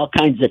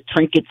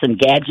trinkets and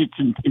gadgets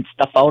and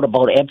stuff out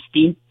about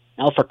Epstein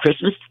now for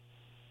Christmas?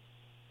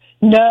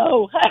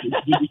 No.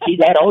 Did you see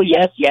that? Oh,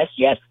 yes.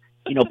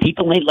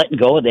 People ain't letting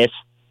go of this.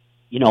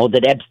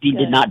 That Epstein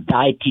did not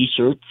dye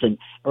T-shirts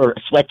or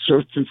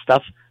sweatshirts and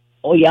stuff.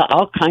 Oh yeah,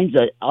 all kinds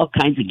of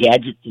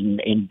gadgets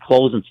and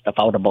clothes and stuff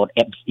out about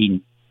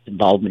Epstein's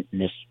involvement in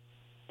this.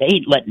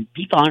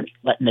 People aren't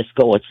letting this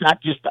go. It's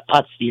not just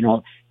us,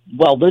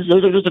 Well,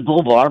 there's a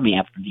global army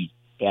after these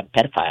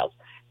pedophiles,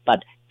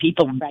 but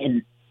people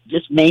in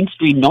just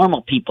mainstream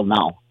normal people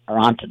now are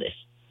onto this.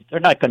 They're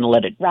not going to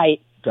let it dry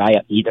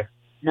up either.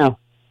 No.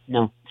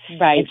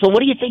 Right. And so, what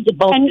do you think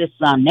about this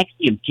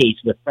NXIVM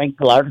case with Frank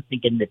Gallardo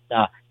thinking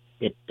that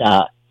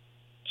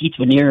Keith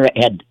Vanier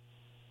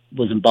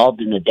was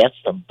involved in the deaths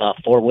of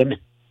 4 women?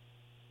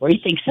 Where do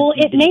you think? Well,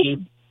 it makes.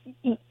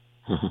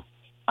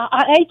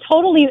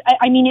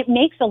 It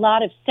makes a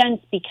lot of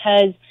sense,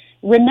 because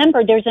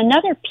remember, there's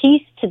another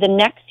piece to the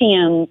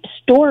NXIVM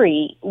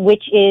story,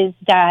 which is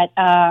that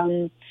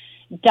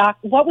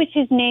what was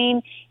his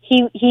name?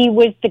 He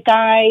was the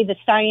guy, the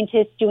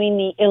scientist doing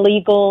the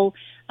illegal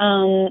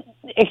human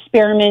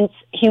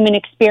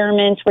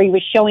experiments, where he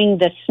was showing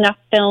the snuff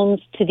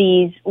films to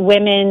these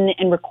women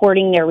and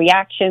recording their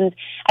reactions.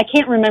 I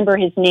can't remember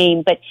his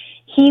name, but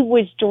he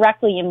was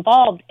directly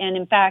involved. And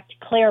in fact,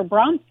 Claire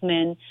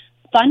Bronfman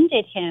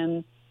funded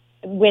him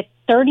with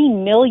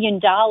 $30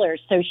 million.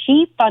 So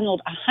she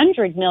funneled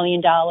 $100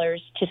 million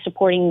to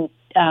supporting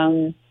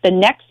the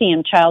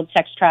NXIVM child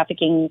sex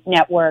trafficking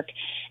network,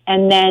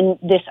 and then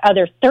this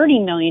other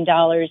 $30 million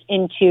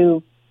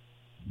into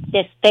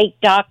this fake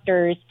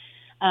doctor's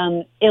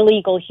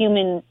illegal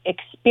human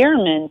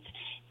experiments.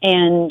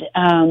 And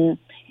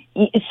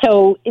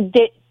so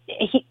to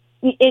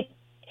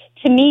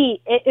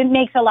me, it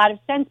makes a lot of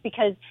sense,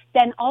 because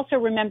then also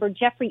remember,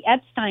 Jeffrey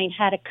Epstein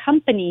had a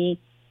company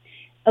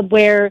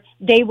where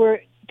they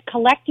were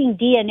collecting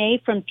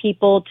DNA from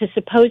people to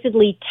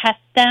supposedly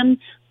test them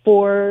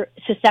for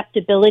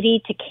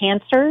susceptibility to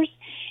cancers.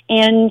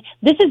 And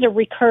this is a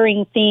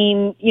recurring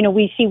theme,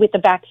 we see with the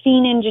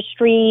vaccine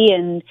industry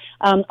and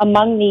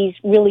among the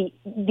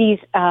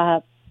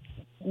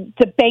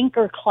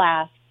banker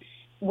class,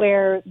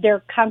 where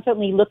they're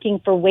constantly looking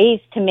for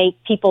ways to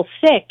make people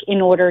sick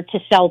in order to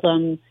sell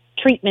them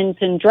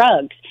treatments and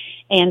drugs.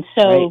 And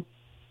so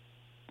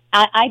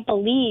I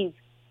believe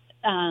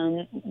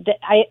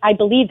I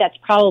believe that's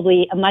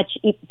probably a much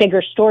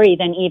bigger story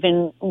than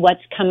even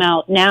what's come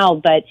out now,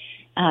 but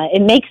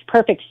it makes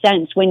perfect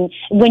sense when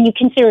you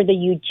consider the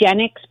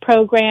eugenics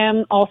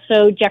program.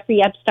 Also,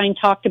 Jeffrey Epstein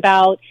talked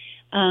about,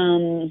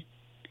 the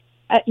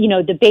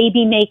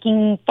baby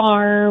making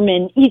farm,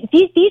 and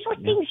these were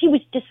things he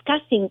was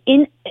discussing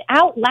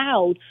out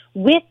loud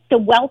with the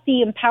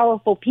wealthy and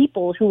powerful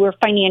people who were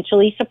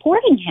financially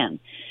supporting him.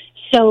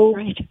 So,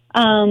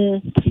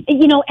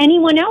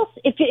 anyone else,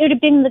 if it had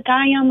been the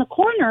guy on the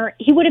corner,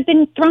 he would have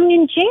been thrown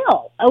in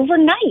jail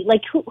overnight.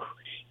 Like,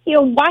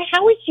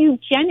 how is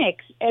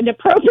eugenics an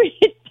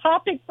appropriate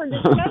topic for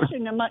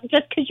discussion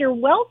just because you're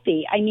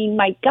wealthy? I mean,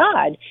 my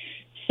God.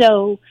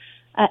 So,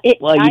 I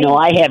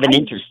have an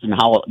interest in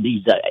how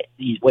these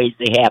ways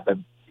they have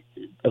been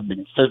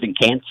serving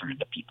cancer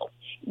into people.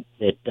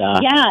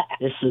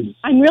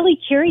 I'm really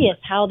curious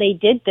how they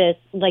did this,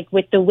 like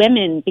with the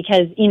women,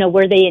 because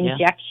were they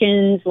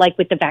injections like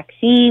with the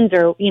vaccines,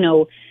 or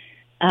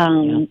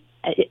I'm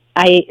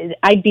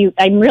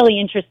really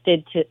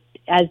interested to,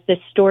 as this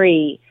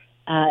story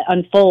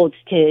unfolds,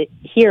 to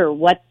hear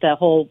what the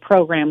whole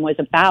program was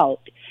about,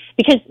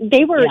 because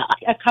they were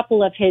a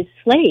couple of his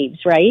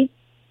slaves, right?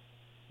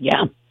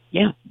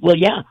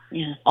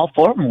 All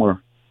 4 of them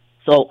were.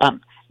 So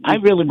I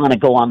really want to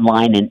go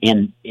online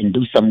and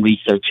do some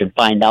research and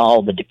find out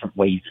all the different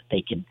ways that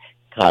they can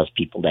cause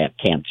people to have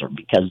cancer,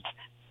 because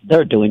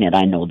they're doing it.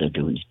 I know they're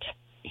doing it.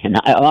 And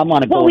I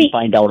want to go and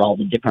find out all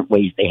the different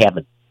ways they have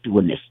of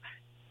doing this.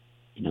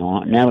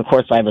 And then, of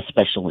course, I have a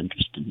special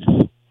interest in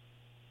this.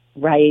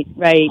 Right.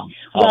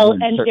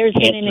 And there's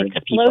been an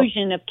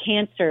explosion of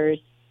cancers.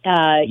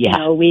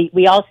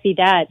 We all see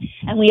that.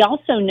 And we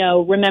also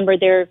know, remember,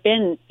 there have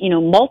been,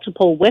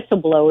 multiple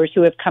whistleblowers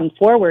who have come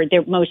forward.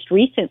 They're most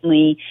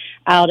recently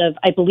out of,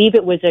 I believe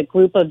it was a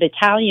group of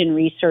Italian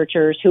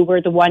researchers who were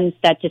the ones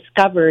that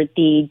discovered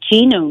the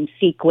genome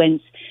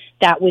sequence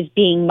that was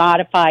being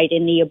modified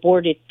in the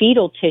aborted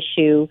fetal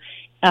tissue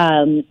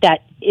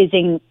that is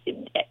an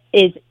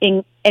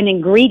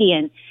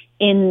ingredient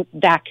in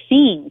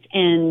vaccines.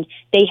 And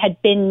they had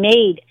been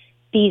made,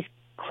 these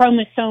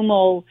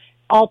chromosomal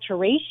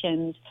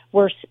alterations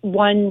were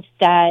ones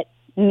that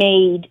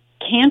made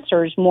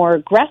cancers more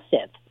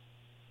aggressive.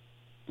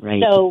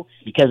 Right. So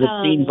because it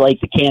seems like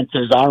the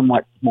cancers are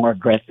much more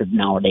aggressive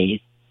nowadays.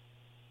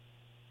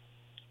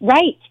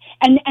 Right.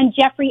 And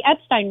Jeffrey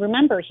Epstein,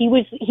 remember, he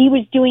was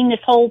doing this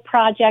whole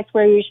project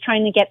where he was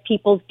trying to get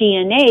people's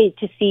DNA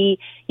to see,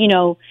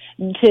 to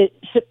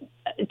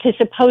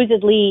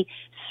supposedly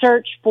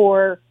search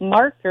for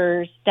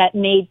markers that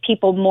made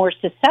people more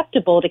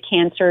susceptible to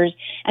cancers.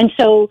 And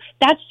so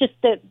that's just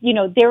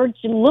they're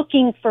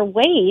looking for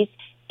ways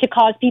to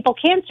cause people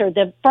cancer.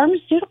 The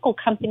pharmaceutical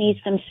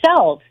companies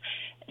themselves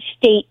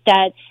state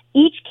that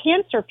each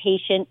cancer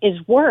patient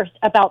is worth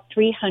about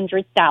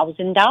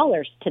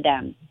 $300,000 to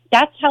them.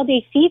 That's how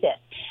they see this.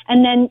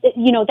 And then,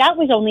 that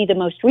was only the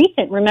most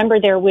recent. Remember,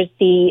 there was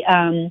the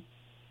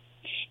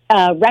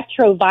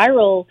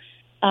retroviral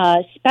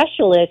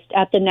specialist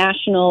at the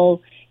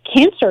National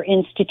Cancer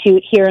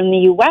Institute here in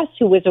the U.S.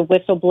 who was a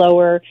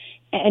whistleblower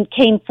and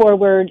came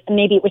forward,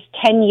 maybe it was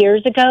 10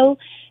 years ago,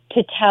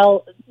 to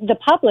tell the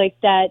public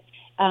that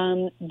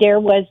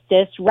there was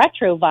this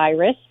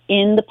retrovirus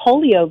in the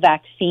polio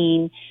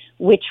vaccine,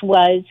 which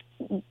was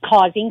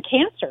causing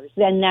cancers,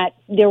 and that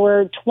there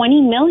were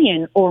 20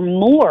 million or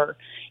more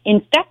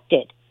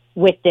infected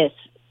with this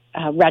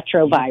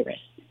retrovirus.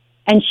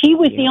 And she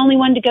was the only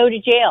one to go to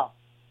jail.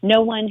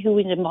 No one who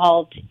was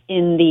involved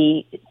in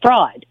the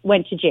fraud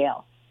went to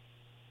jail,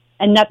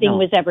 and nothing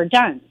was ever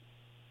done.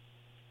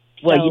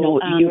 Well, so,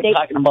 you were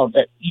talking about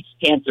that each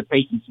cancer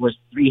patient was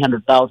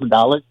 $300,000.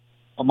 Well,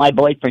 my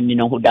boyfriend,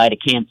 who died of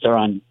cancer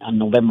on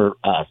November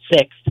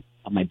 6th,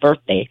 on my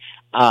birthday,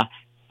 I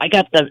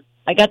got the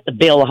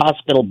bill, a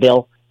hospital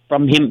bill,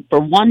 from him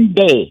for 1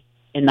 day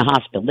in the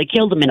hospital. They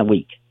killed him in a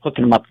week,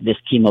 hooking him up to this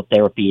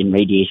chemotherapy and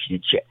radiation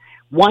and shit.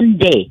 1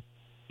 day,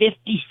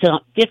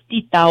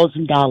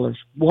 $50,000,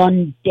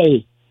 1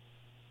 day.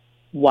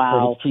 Wow.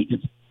 For his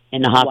treatment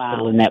in the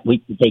hospital in that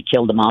week that they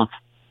killed him off.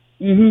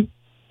 Mm-hmm.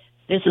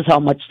 This is how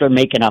much they're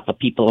making off of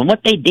people. And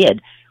what they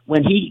did,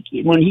 when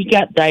he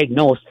got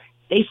diagnosed,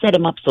 they set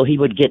him up so he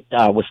would get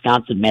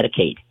Wisconsin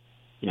Medicaid.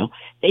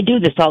 They do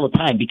this all the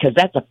time because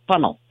that's a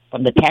funnel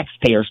from the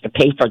taxpayers to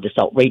pay for this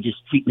outrageous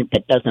treatment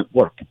that doesn't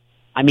work.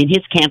 I mean,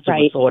 his cancer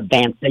was so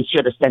advanced, they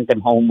should have sent him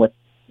home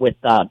with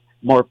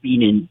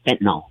morphine and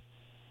fentanyl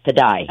to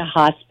die. A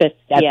hospice.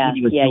 That's what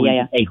he was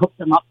doing. They hooked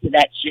him up to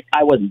that shit.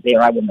 I wasn't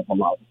there. I wouldn't have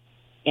allowed it.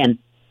 And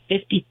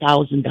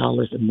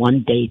 $50,000 in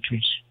 1 day,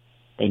 Trish.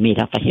 They made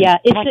off of him. Yeah,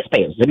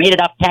 taxpayers. They made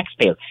it off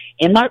taxpayers.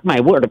 And mark my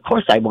word, of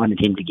course I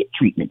wanted him to get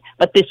treatment.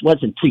 But this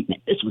wasn't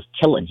treatment. This was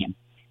killing him.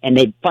 And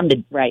they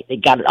funded, they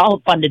got it all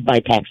funded by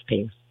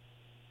taxpayers.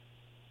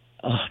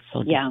 Oh,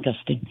 so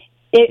disgusting.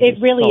 It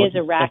really is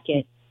a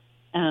racket.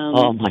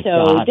 Oh, my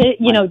God.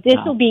 This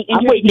will be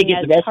interesting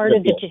as part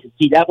of the...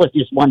 See, that was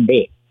just 1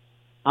 day.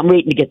 I'm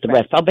waiting to get the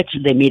rest. I'll bet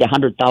you they made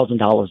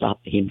 $100,000 off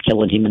of him,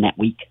 killing him in that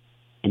week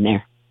in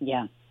there.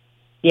 Yeah.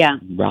 Yeah.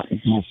 Rotten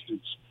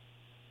bastards.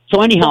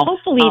 So anyhow... Well,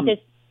 hopefully this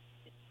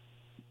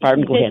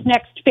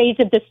next phase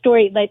of the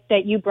story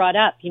that you brought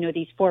up,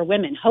 these 4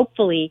 women,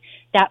 hopefully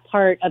that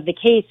part of the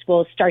case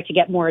will start to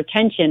get more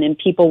attention and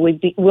people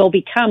will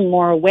become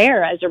more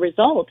aware as a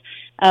result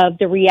of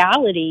the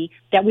reality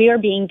that we are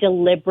being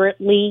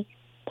deliberately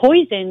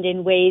poisoned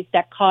in ways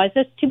that cause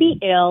us to be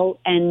ill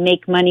and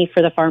make money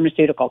for the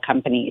pharmaceutical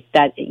companies.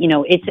 That,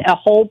 it's a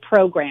whole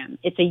program.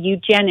 It's a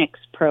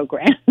eugenics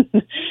program.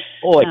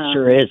 Oh, it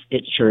sure is.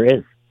 It sure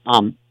is.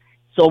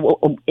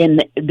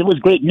 There was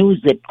great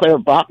news that Claire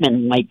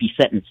Brotman might be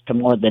sentenced to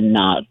more than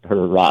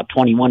her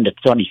 21 to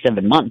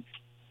 27 months.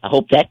 I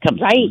hope that comes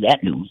through,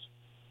 that news.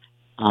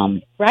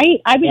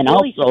 Right. I was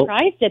really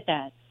surprised at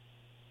that.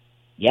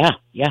 Yeah.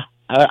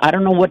 I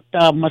don't know what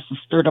must have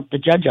stirred up the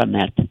judge on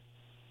that.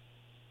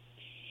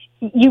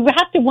 You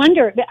have to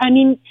wonder. I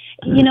mean,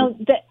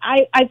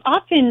 I've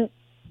often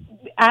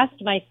asked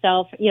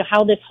myself,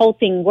 how this whole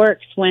thing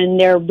works when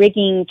they're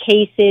rigging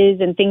cases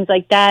and things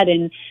like that.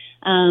 And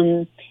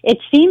it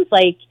seems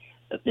like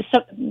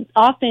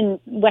often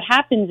what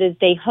happens is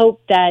they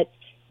hope that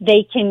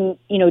they can,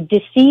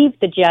 deceive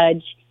the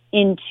judge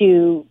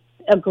into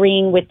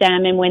agreeing with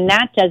them. And when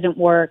that doesn't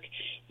work,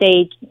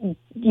 they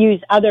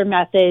use other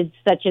methods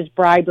such as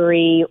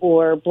bribery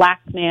or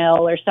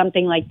blackmail or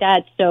something like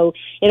that. So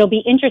it'll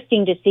be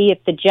interesting to see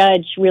if the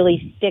judge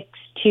really sticks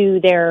to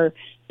their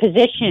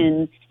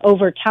position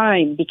over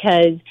time,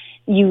 because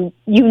you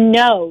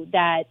know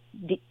that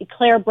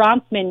Claire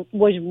Bronfman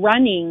was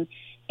running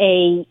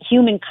a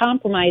human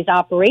compromise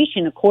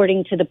operation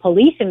according to the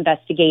police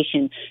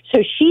investigation.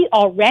 So she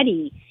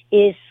already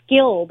is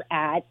skilled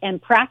at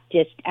and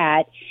practiced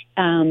at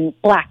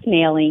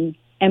blackmailing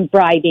and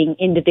bribing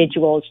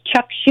individuals,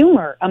 Chuck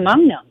Schumer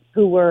among them,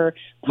 who were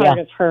part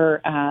of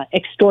her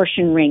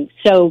extortion ring.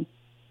 So,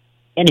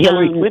 and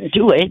Hillary Clinton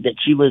too, that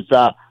she was,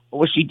 what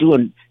was she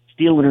doing,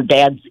 stealing her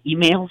dad's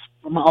emails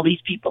from all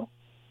these people?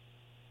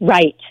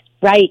 Right,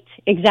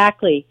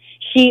 exactly.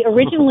 She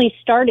originally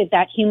started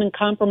that human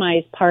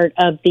compromise part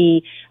of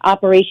the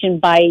operation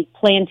by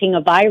planting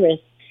a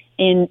virus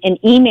in an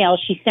email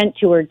she sent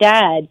to her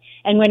dad.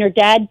 And when her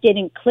dad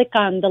didn't click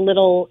on the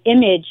little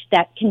image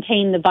that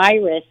contained the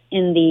virus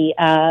in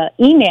the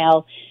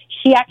email,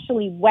 she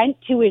actually went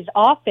to his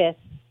office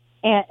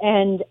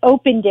and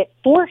opened it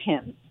for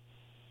him,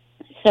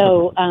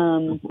 so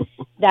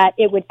that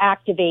it would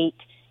activate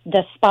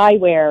the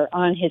spyware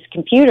on his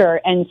computer.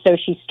 And so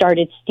she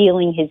started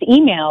stealing his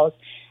emails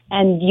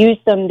and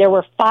used them. There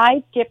were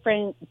 5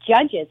 different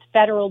judges,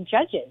 federal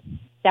judges,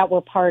 that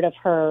were part of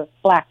her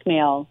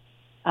blackmail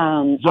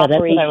operation. That's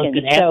what I was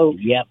going to ask you.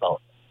 Yeah,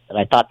 but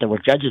I thought there were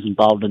judges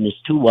involved in this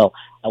too. Well,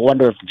 I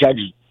wonder if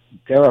Judge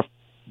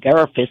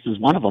Garifas is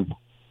one of them.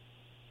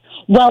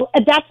 Well,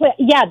 that's what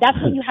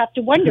you have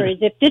to wonder, is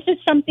if this is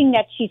something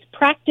that she's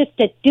practiced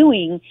at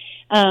doing,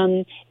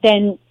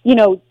 then,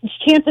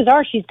 chances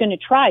are she's going to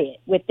try it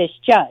with this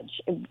judge,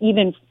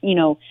 even,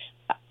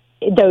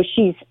 though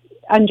she's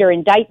under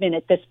indictment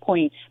at this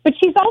point. But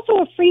she's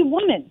also a free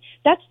woman.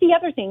 That's the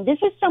other thing. This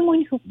is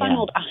someone who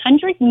funneled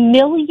 $100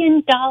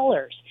 million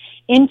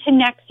into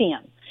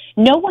NXIVM.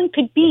 No one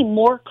could be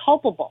more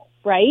culpable.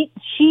 Right?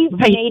 She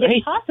made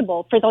it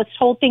possible for this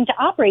whole thing to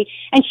operate,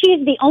 and she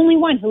is the only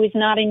one who is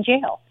not in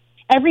jail.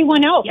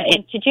 Everyone else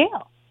went to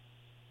jail.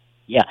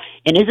 Yeah,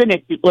 and isn't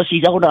it? Well,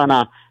 she's out on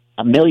a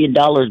 $1 million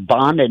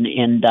bond,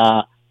 and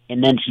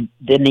then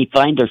didn't he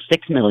find her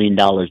 $6 million?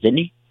 Didn't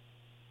he?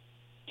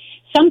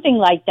 Something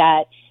like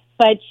that.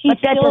 But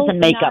that doesn't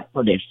make up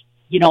for this.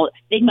 They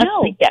must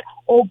think that.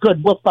 Oh,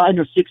 good, we'll find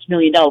her $6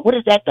 million. What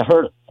is that to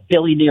her, a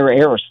billionaire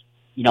heiress?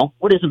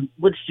 What is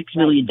 $6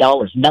 million?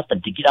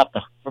 Nothing to get up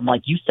from,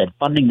 like you said,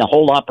 funding the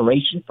whole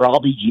operation for all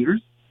these years.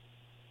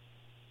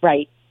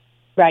 Right.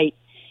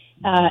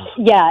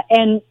 Yeah.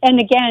 And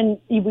again,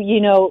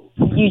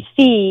 you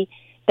see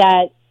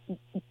that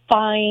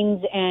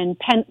fines and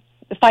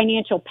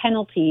financial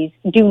penalties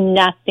do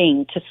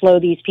nothing to slow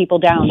these people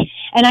down.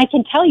 And I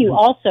can tell you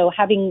also,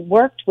 having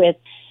worked with,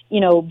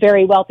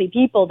 very wealthy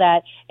people,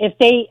 that if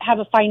they have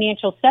a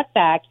financial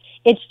setback,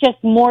 it's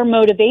just more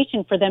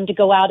motivation for them to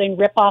go out and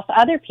rip off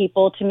other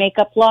people to make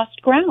up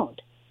lost ground.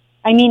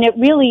 I mean,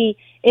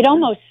 it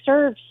almost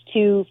serves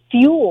to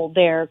fuel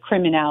their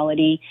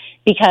criminality,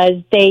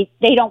 because they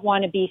don't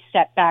want to be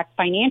set back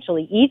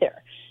financially either.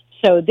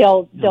 So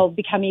they'll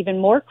become even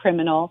more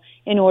criminal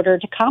in order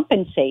to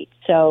compensate.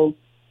 So,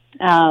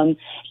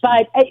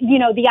 but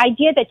the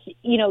idea that,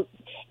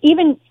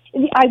 even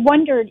I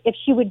wondered if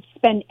she would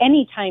spend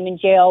any time in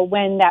jail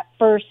when that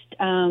first,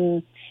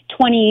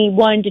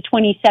 21 to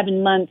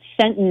 27 month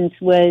sentence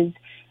was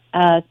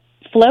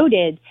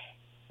floated,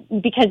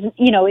 because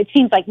it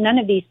seems like none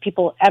of these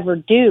people ever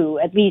do.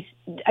 At least,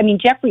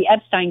 Jeffrey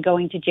Epstein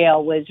going to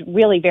jail was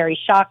really very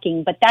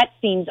shocking, but that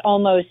seems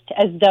almost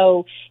as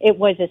though it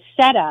was a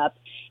setup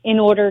in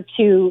order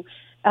to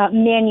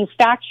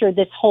manufacture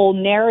this whole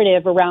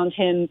narrative around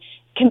him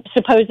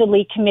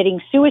supposedly committing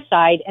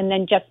suicide and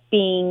then just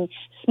being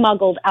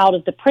smuggled out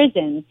of the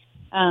prison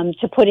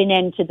to put an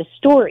end to the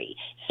story.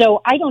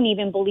 So I don't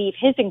even believe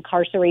his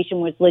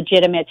incarceration was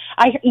legitimate.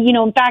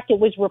 In fact, it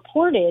was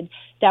reported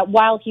that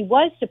while he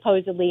was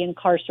supposedly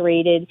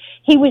incarcerated,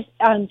 he was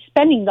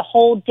spending the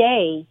whole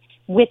day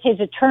with his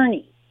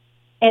attorney,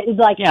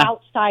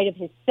 outside of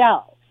his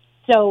cell.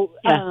 So,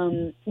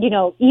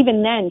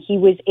 even then he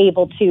was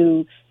able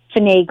to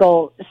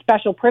finagle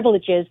special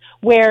privileges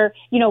where,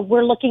 you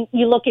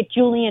look at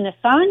Julian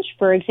Assange,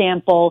 for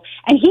example,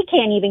 and he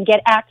can't even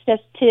get access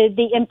to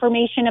the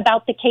information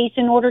about the case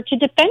in order to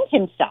defend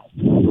himself.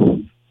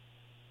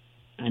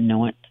 I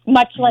know it.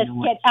 Much less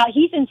get out.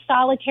 He's in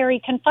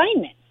solitary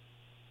confinement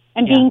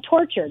and being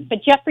tortured.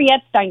 But Jeffrey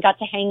Epstein got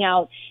to hang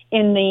out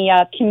in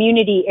the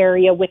community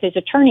area with his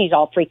attorneys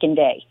all freaking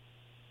day.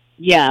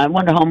 Yeah, I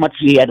wonder how much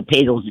he had to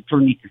pay those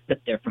attorneys to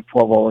sit there for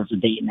 12 hours a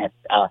day in that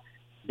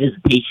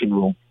visitation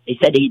room. They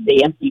said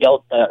they emptied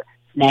out the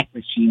snack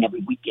machine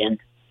every weekend.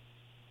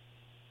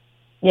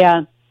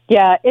 Yeah,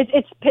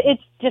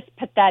 it's just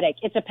pathetic.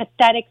 It's a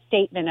pathetic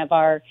statement of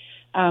our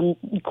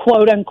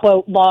quote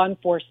unquote law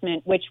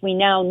enforcement, which we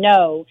now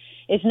know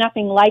is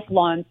nothing like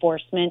law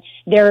enforcement.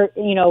 They're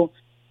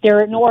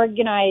an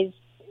organized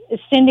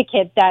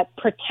syndicate that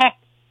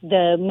protects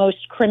the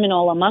most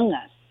criminal among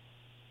us.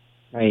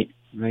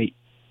 Right.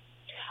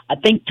 I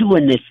think too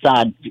in this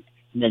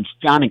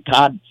John and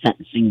Todd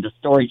sentencing, the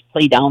stories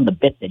play down the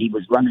bit that he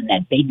was running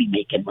that baby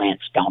making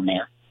ranch down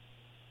there.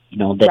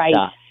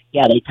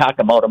 They talk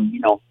about him,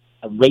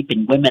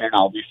 raping women and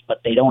all this,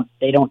 but they don't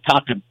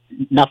talk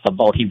enough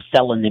about him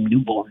selling them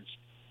newborns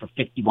for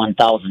 $51,000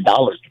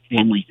 to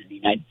families in the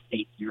United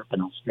States, Europe,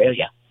 and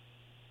Australia.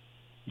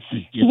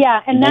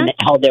 And then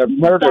how they're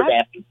murdered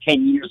after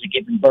 10 years of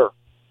giving birth.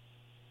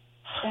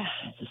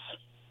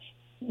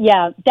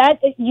 Yeah,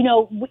 that,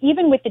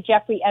 even with the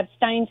Jeffrey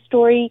Epstein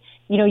story,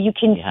 you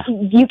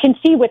can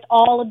see with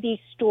all of these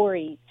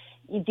stories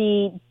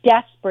the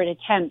desperate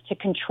attempt to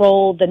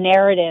control the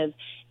narrative.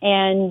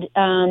 And,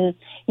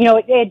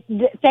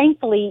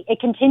 thankfully, it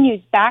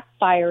continues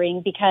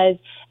backfiring because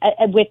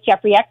with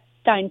Jeffrey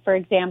Epstein, for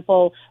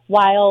example,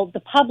 while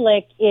the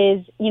public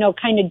is,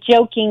 kind of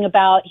joking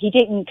about he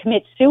didn't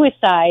commit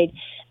suicide,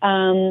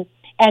 and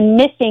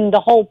missing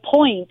the whole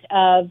point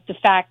of the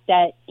fact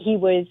that he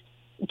was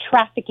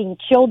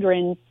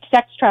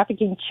sex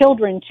trafficking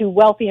children to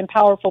wealthy and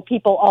powerful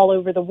people all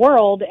over the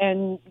world,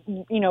 and,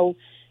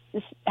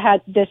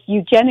 had this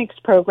eugenics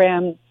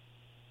program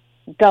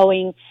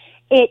going.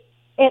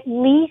 At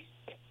least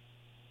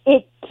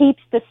it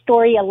keeps the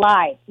story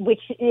alive,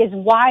 which is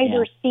why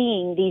we're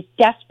seeing these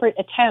desperate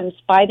attempts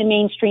by the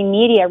mainstream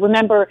media.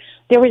 Remember,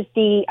 there was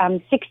the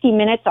 60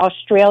 Minutes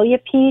Australia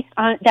piece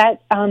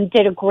that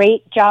did a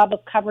great job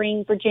of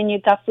covering Virginia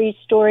Guffey's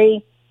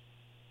story.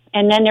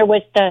 And then there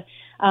was the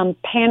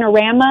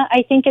Panorama,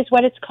 I think is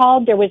what it's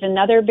called. There was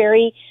another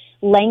very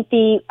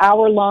lengthy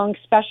hour-long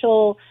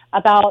special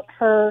about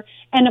her.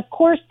 And, of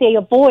course, they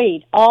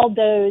avoid all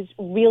those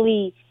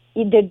really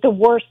the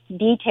worst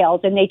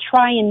details, and they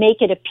try and make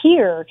it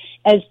appear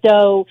as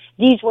though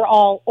these were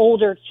all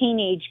older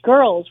teenage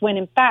girls, when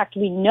in fact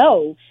we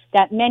know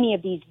that many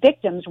of these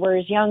victims were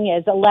as young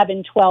as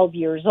 11, 12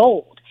 years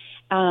old.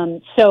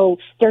 So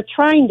they're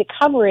trying to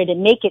cover it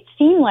and make it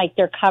seem like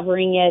they're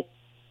covering it,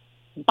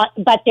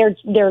 but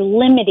they're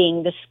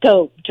limiting the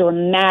scope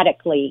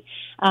dramatically.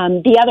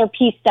 The other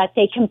piece that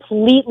they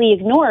completely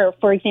ignore,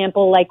 for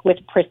example, like with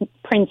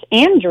Prince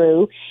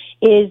Andrew,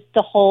 is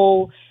the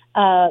whole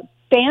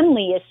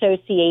family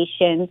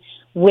association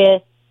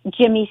with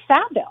Jimmy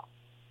Savile.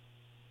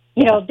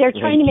 They're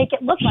trying to make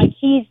it look like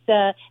he's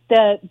the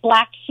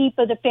black sheep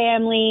of the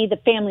family. The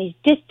family's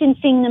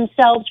distancing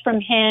themselves from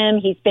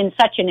him. He's been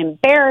such an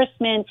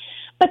embarrassment.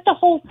 But the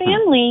whole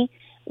family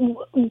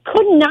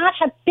could not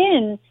have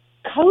been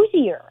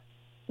cozier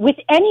with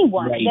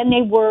anyone than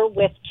they were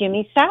with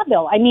Jimmy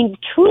Savile. I mean,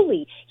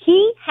 truly,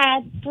 he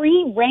had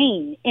free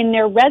reign in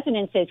their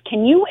residences.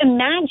 Can you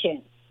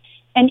imagine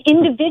an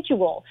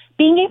individual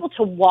being able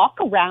to walk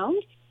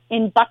around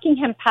in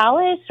Buckingham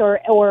Palace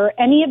or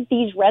any of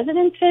these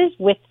residences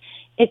with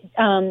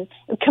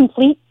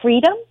complete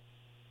freedom?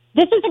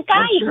 This is a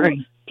guy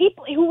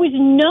who was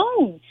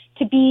known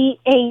to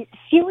be a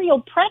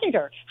serial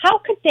predator. How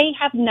could they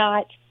have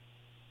not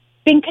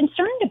been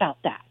concerned about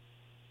that?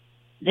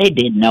 They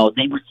didn't know.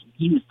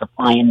 He was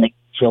supplying the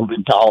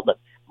children to all the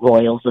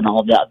royals and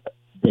all the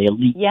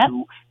elite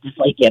too, just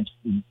like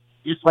Epstein.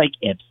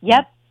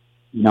 Yep.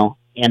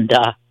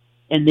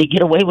 And they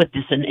get away with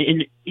this, and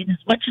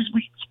as much as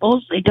we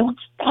suppose, they don't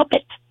stop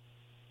it.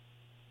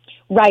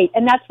 Right,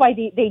 and that's why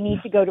they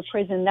need to go to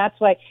prison. That's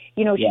why,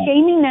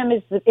 shaming them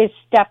is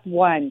step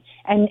one,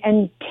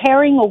 and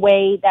tearing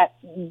away that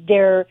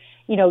their,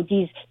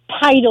 these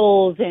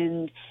titles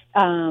and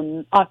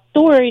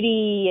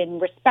authority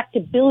and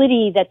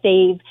respectability that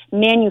they've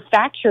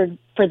manufactured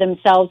for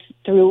themselves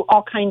through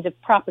all kinds of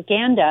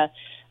propaganda.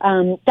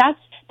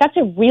 That's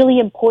a really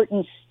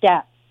important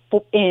step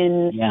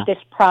in this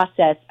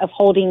process of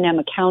holding them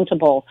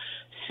accountable.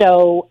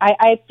 So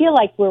I feel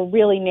like we're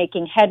really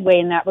making headway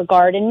in that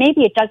regard. And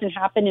maybe it doesn't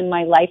happen in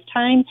my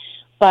lifetime,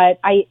 but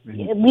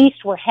at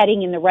least we're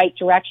heading in the right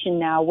direction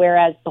now,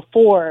 whereas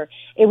before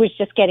it was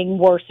just getting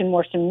worse and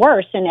worse and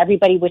worse, and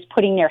everybody was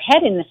putting their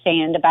head in the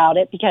sand about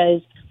it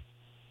because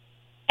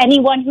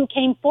anyone who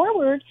came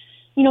forward,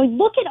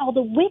 look at all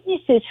the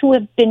witnesses who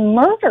have been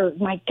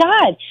murdered, my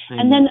God.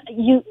 And then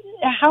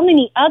how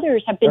many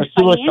others have been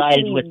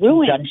financially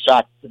ruined?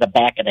 Gunshots to the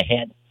back of the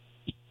head.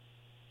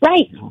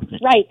 Right.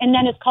 And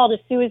then it's called a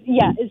suicide.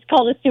 Yeah, it's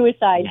called a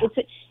suicide.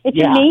 Yeah. It's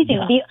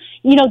amazing.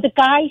 Yeah. The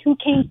guy who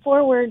came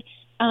forward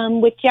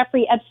with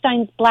Jeffrey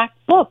Epstein's Black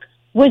Book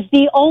was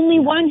the only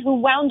one who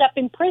wound up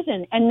in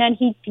prison, and then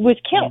he was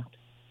killed.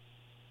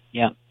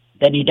 Yeah.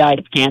 Then he died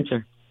of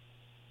cancer.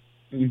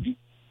 Mm-hmm.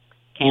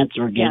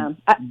 Cancer again.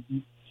 Yeah.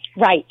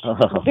 Right.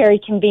 Very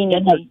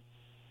conveniently.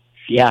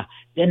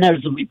 Then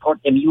there's a report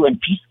that UN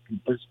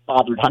peacekeepers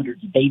fathered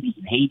hundreds of babies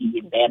in Haiti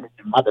and abandoned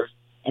their mothers.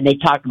 And they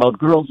talked about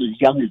girls as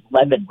young as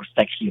 11 were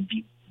sexually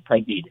abused and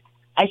impregnated.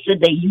 I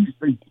said they used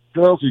for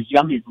girls as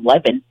young as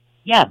 11.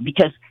 Yeah,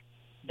 because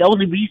the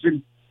only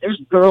reason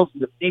there's girls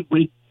that they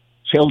rape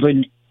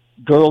children,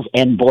 girls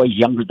and boys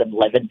younger than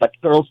 11, but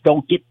girls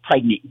don't get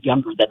pregnant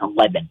younger than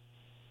 11.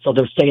 So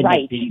they're saying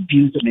that they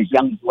abused them as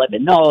young as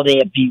 11. No, they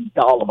abused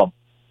all of them.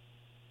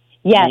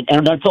 Yes.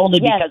 And that's only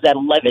because at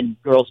 11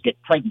 girls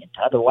get pregnant.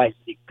 Otherwise,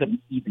 they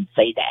couldn't even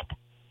say that.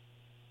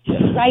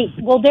 Right.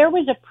 Well, there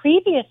was a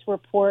previous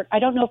report, I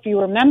don't know if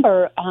you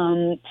remember,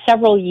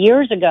 several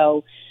years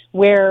ago,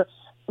 where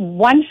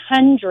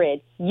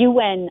 100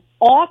 UN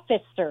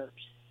officers,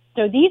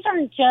 so these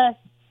aren't just,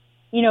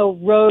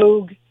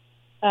 rogue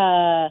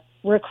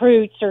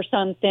recruits or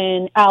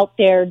something out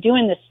there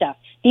doing this stuff.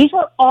 These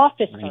were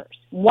officers,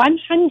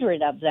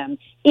 100 of them,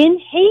 in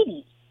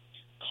Haiti,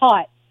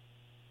 caught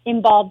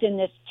involved in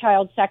this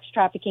child sex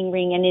trafficking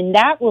ring. And in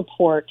that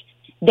report,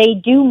 they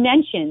do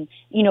mention,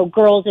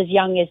 girls as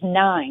young as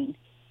 9,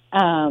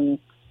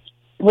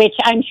 which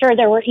I'm sure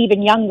there were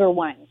even younger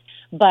ones.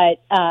 But,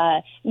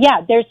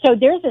 there's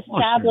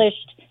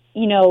established,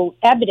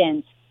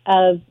 evidence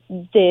of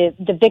the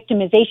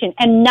victimization.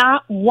 And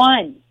not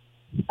one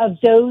of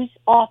those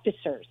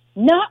officers,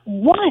 not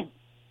one,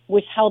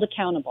 was held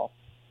accountable.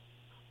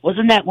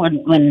 Wasn't that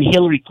when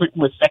Hillary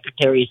Clinton was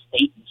Secretary of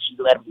State and she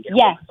let him get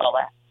away with all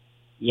that?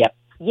 Yep.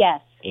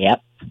 Yes.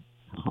 Yep.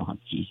 Oh,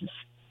 Jesus.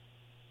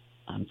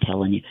 I'm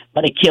telling you.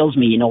 But it kills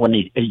me, when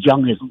they're as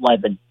young as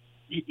 11.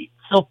 It's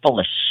so full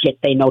of shit.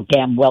 They know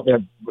damn well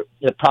they're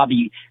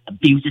probably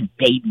abusing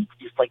babies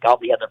just like all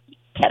the other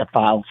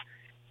pedophiles,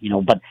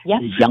 but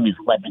as young as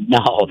 11.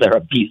 No, they're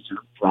abusing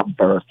from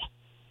birth.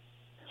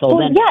 So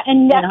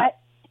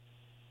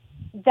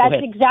that's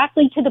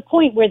exactly to the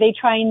point where they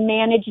try and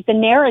manage the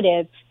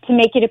narrative to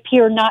make it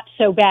appear not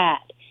so bad.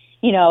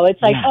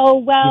 It's like,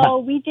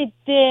 we did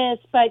this,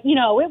 but,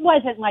 it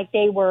wasn't like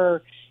they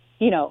were,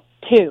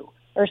 2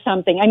 or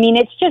something. I mean,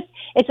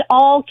 it's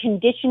all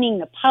conditioning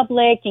the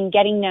public and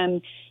getting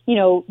them,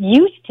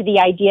 used to the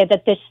idea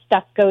that this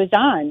stuff goes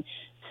on.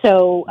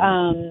 So,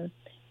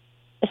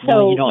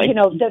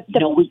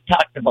 we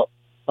talked about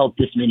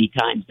this many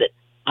times that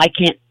I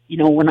can't,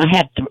 when I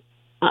have to,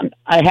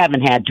 I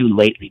haven't had to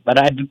lately, but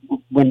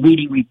when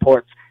reading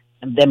reports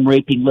of them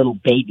raping little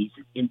babies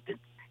and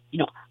infants,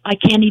 I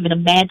can't even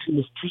imagine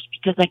this, Trish,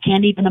 because I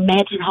can't even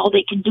imagine how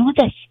they can do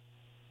this.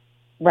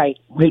 Right.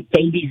 Rape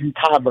babies and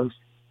toddlers.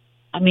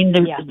 I mean,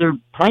 their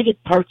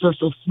private parts are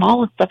so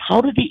small and stuff.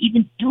 How do they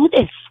even do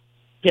this,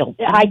 Bill?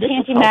 I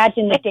can't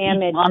imagine the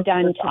damage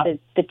done to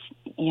the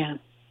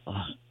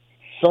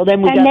So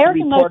then we got the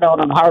report out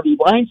on Harvey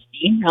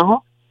Weinstein,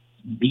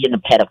 being a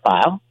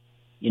pedophile,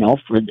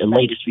 for the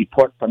latest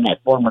report from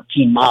that former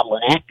teen model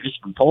and actress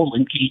from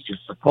Poland, Kasia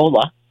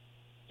Sokola,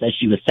 says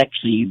she was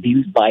sexually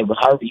abused by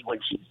Harvey when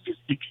she was just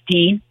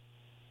 16.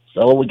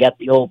 So we got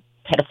the old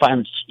pedophile,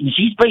 and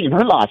she's bringing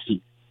her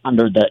lawsuit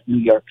under the New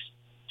York's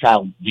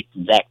Child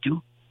Victims Act,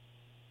 too.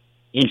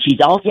 And she's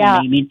also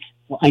naming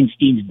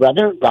Weinstein's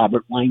brother,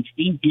 Robert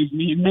Weinstein,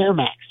 Disney, and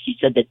Miramax. She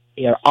said that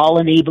they are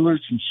all enablers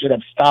and should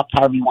have stopped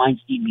Harvey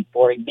Weinstein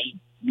before he made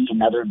me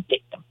another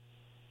victim.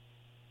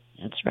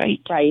 That's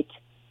right. Right.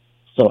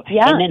 So,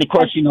 and then, of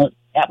course,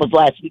 that was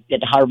last week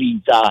that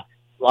Harvey's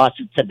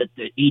lawsuit said that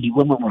the 80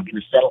 women were going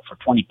to settle for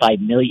 $25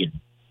 million.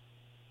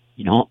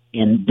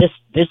 And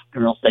this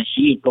girl says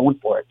she ain't going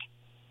for it.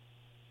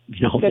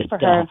 Good for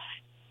her.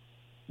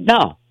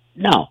 No.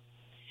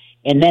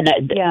 And then,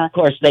 of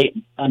course,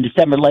 on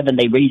December 11,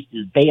 they raised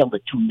his bail to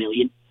 $2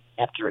 million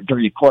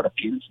during a court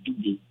appearance due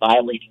to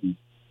violating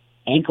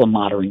ankle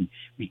monitoring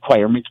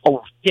requirements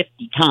over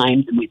 50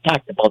 times. And we've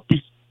talked about this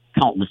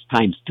countless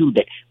times too.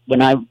 That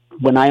when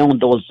I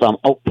owned those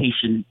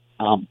outpatient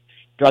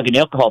drug and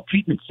alcohol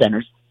treatment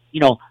centers,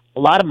 a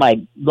lot of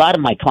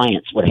my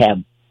clients would have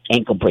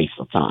ankle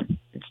bracelets on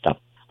and stuff.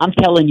 I'm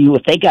telling you,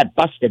 if they got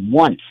busted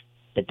once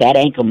that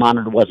ankle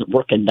monitor wasn't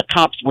working, the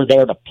cops were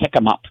there to pick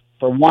them up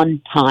for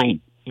one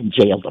time and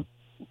jailed them.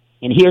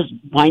 And here's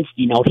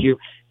Weinstein out here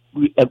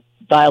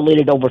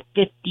violated over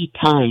 50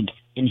 times,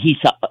 and he's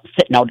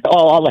sitting out.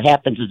 All that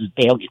happens is his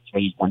bail gets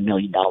raised $1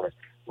 million.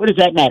 What does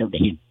that matter to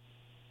him?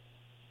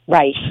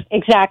 Right,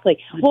 exactly.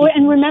 Well,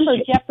 and remember,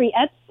 Jeffrey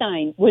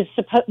Epstein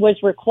was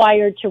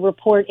required to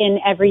report in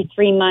every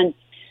 3 months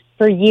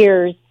for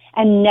years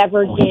and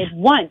never did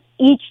once,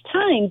 each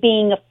time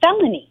being a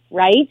felony,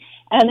 right?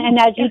 And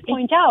as you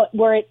point out,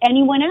 were it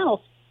anyone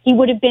else, he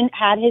would have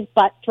had his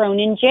butt thrown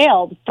in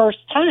jail the first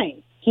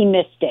time he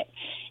missed it.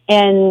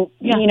 And,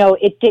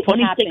 it didn't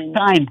happen. 26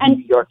 times in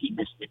New York he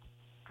missed it.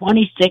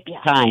 26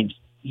 times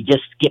he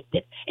just skipped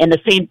it. And the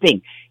same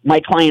thing, my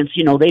clients,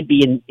 they'd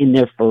be in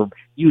there for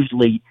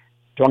usually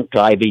drunk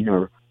driving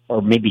or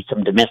maybe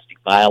some domestic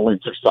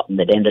violence or something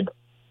that ended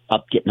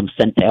up getting them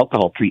sent to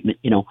alcohol treatment,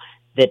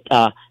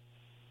 that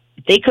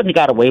they couldn't have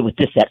got away with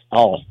this at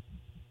all.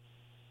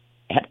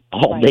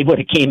 Right. They would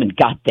have came and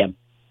got them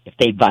if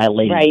they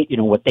violated,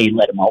 what they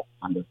let them out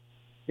under.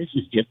 This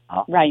is just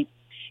awful. Right.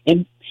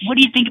 And what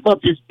do you think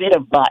about this bit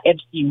of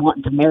Epstein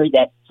wanting to marry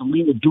that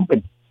Selena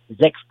Dubin, his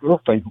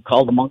ex-girlfriend, who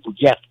called him Uncle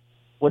Jeff?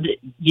 They're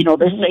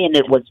saying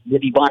it was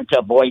that he wanted to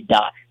avoid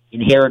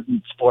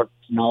inheritance forks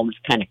and all this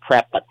kind of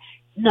crap, but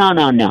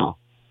no.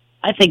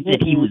 I think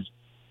that he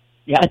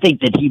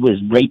was,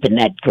 raping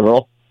that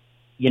girl.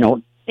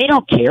 They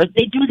don't care.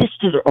 They do this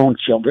to their own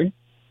children.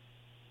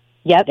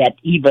 Yep. That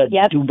Eva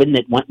Dubin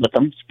that went with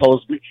them,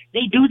 supposedly.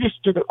 They do this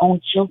to their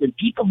own children.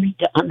 People need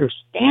to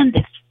understand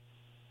this.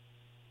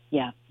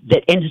 Yeah.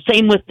 And the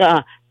same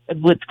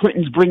with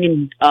Clinton's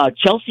bringing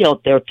Chelsea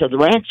out there to the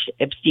ranch,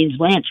 Epstein's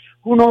ranch.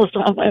 Who knows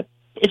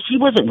if she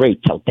wasn't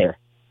raped out there?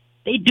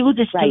 They do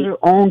this to their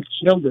own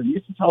children.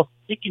 This is how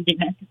sick and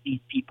demented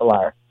these people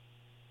are.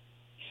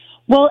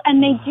 Well,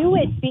 and they do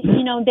it,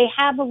 they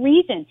have a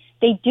reason.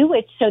 They do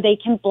it so they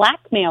can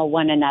blackmail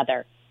one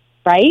another,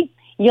 right?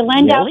 You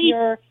lend out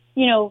your,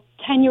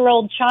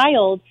 10-year-old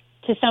child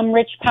to some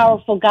rich,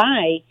 powerful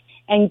guy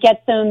and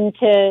get them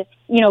to,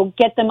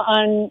 get them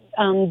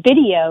on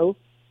video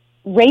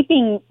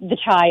raping the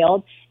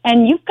child,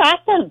 and you've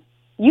got them.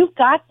 You've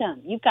got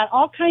them. You've got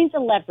all kinds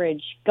of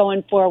leverage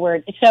going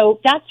forward. So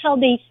that's how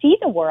they see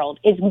the world,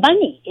 is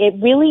money. It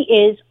really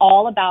is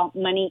all about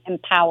money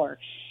and power.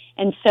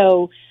 And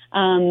so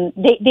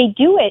they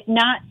do it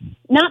not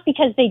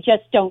because they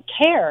just don't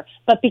care,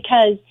 but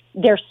because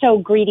they're so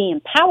greedy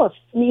and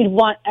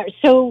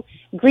so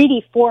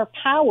greedy for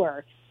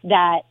power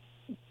that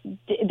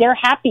they're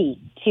happy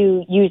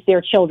to use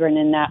their children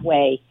in that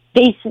way.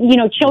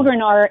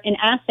 Children are an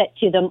asset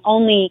to them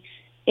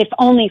if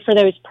only for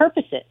those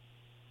purposes.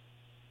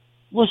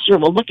 Well, sure.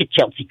 Well, look at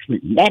Chelsea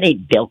Clinton. That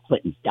ain't Bill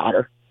Clinton's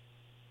daughter.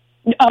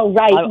 Oh,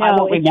 right. I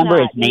don't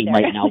remember his name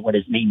right now, what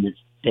his name is,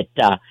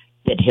 that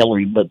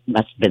Hillary must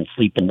have been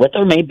sleeping with.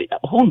 Or maybe,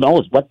 who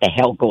knows what the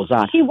hell goes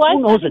on. She was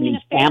who knows in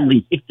these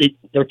families if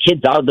their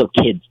kids are their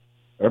kids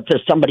or if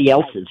they're somebody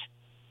else's.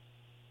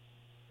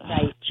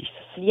 Right. Oh, Jesus.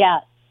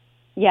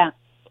 Yeah.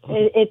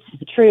 It's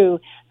true.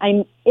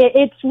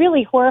 It's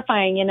really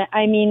horrifying. And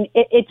I mean,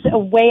 it's a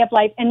way of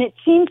life. And it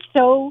seems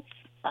so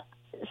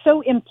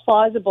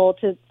implausible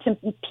to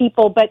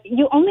people, but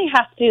you only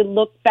have to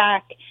look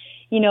back,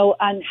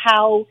 on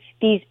how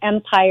these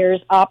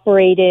empires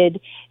operated,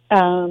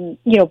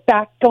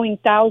 back going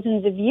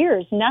thousands of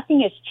years.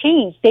 Nothing has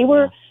changed. They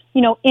were,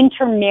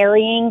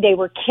 intermarrying. They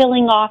were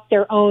killing off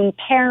their own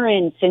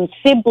parents and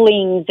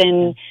siblings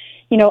and,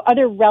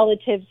 other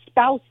relatives,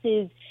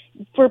 spouses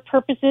for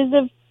purposes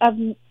of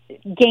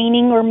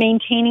gaining or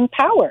maintaining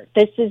power.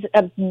 This is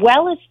a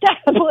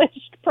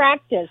well-established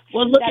practice.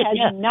 Well, look that at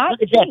has not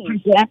look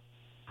changed. That.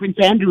 Prince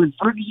Andrew and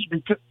Fergie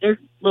even took their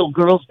little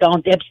girls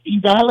down to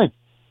Epstein's Island.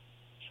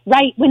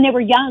 Right, when they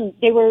were young.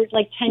 They were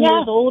like 10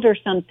 years old or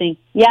something.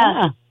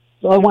 Yeah.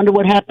 So I wonder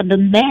what happened to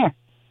them there.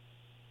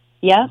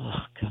 Yeah.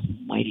 Oh, God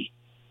almighty.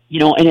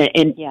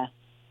 And yeah.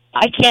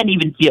 I can't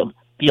even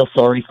feel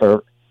sorry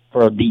for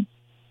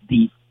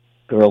these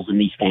girls and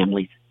these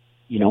families.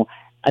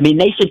 I mean,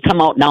 they should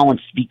come out now and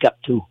speak up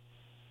too.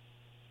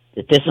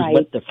 That this is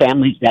what the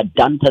families have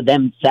done to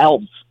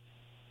themselves.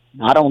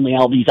 Not only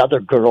all these other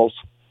girls.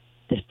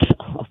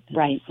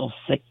 Right. So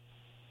sick.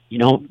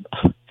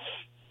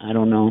 I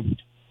don't know.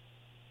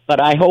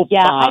 But I hope.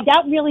 Yeah,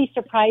 that really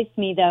surprised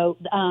me, though,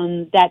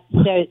 that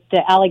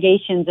the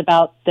allegations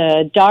about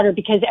the daughter,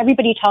 because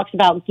everybody talks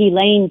about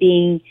Ghislaine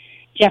being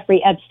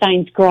Jeffrey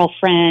Epstein's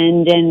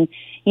girlfriend and,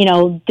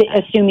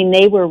 assuming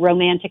they were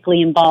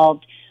romantically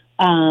involved.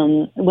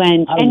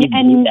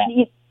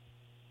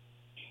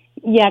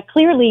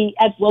 Clearly,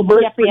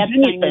 Jeffrey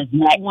Epstein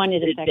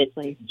wanted a sex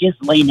slave.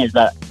 Ghislaine is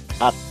a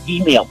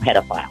female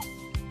pedophile.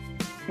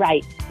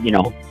 Right.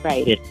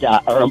 Right.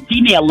 Or a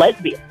female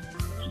lesbian,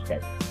 she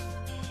said.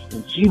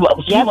 And she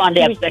wanted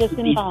to have sex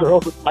with these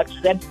girls as much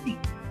as Epstein.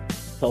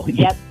 So,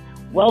 yep.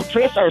 Well,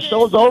 Trish, our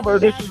show's over.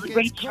 This is a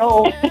great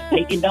show.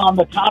 Taking down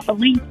the top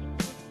elite.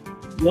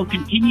 We'll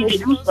continue to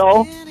do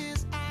so.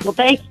 Well,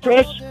 thanks,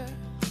 Trish.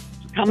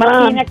 Come on.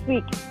 See you next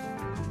week.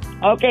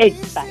 Okay.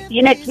 Bye. See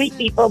you next week,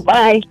 people.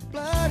 Bye.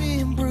 Bloody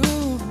and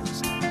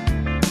bruised.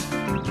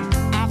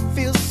 I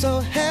feel so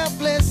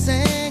helpless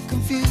and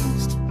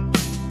confused.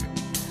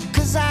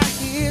 'Cause I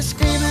hear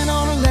screaming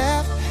on the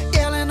left,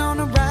 yelling on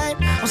the right.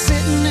 I'm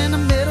sitting in the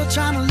middle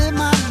trying to live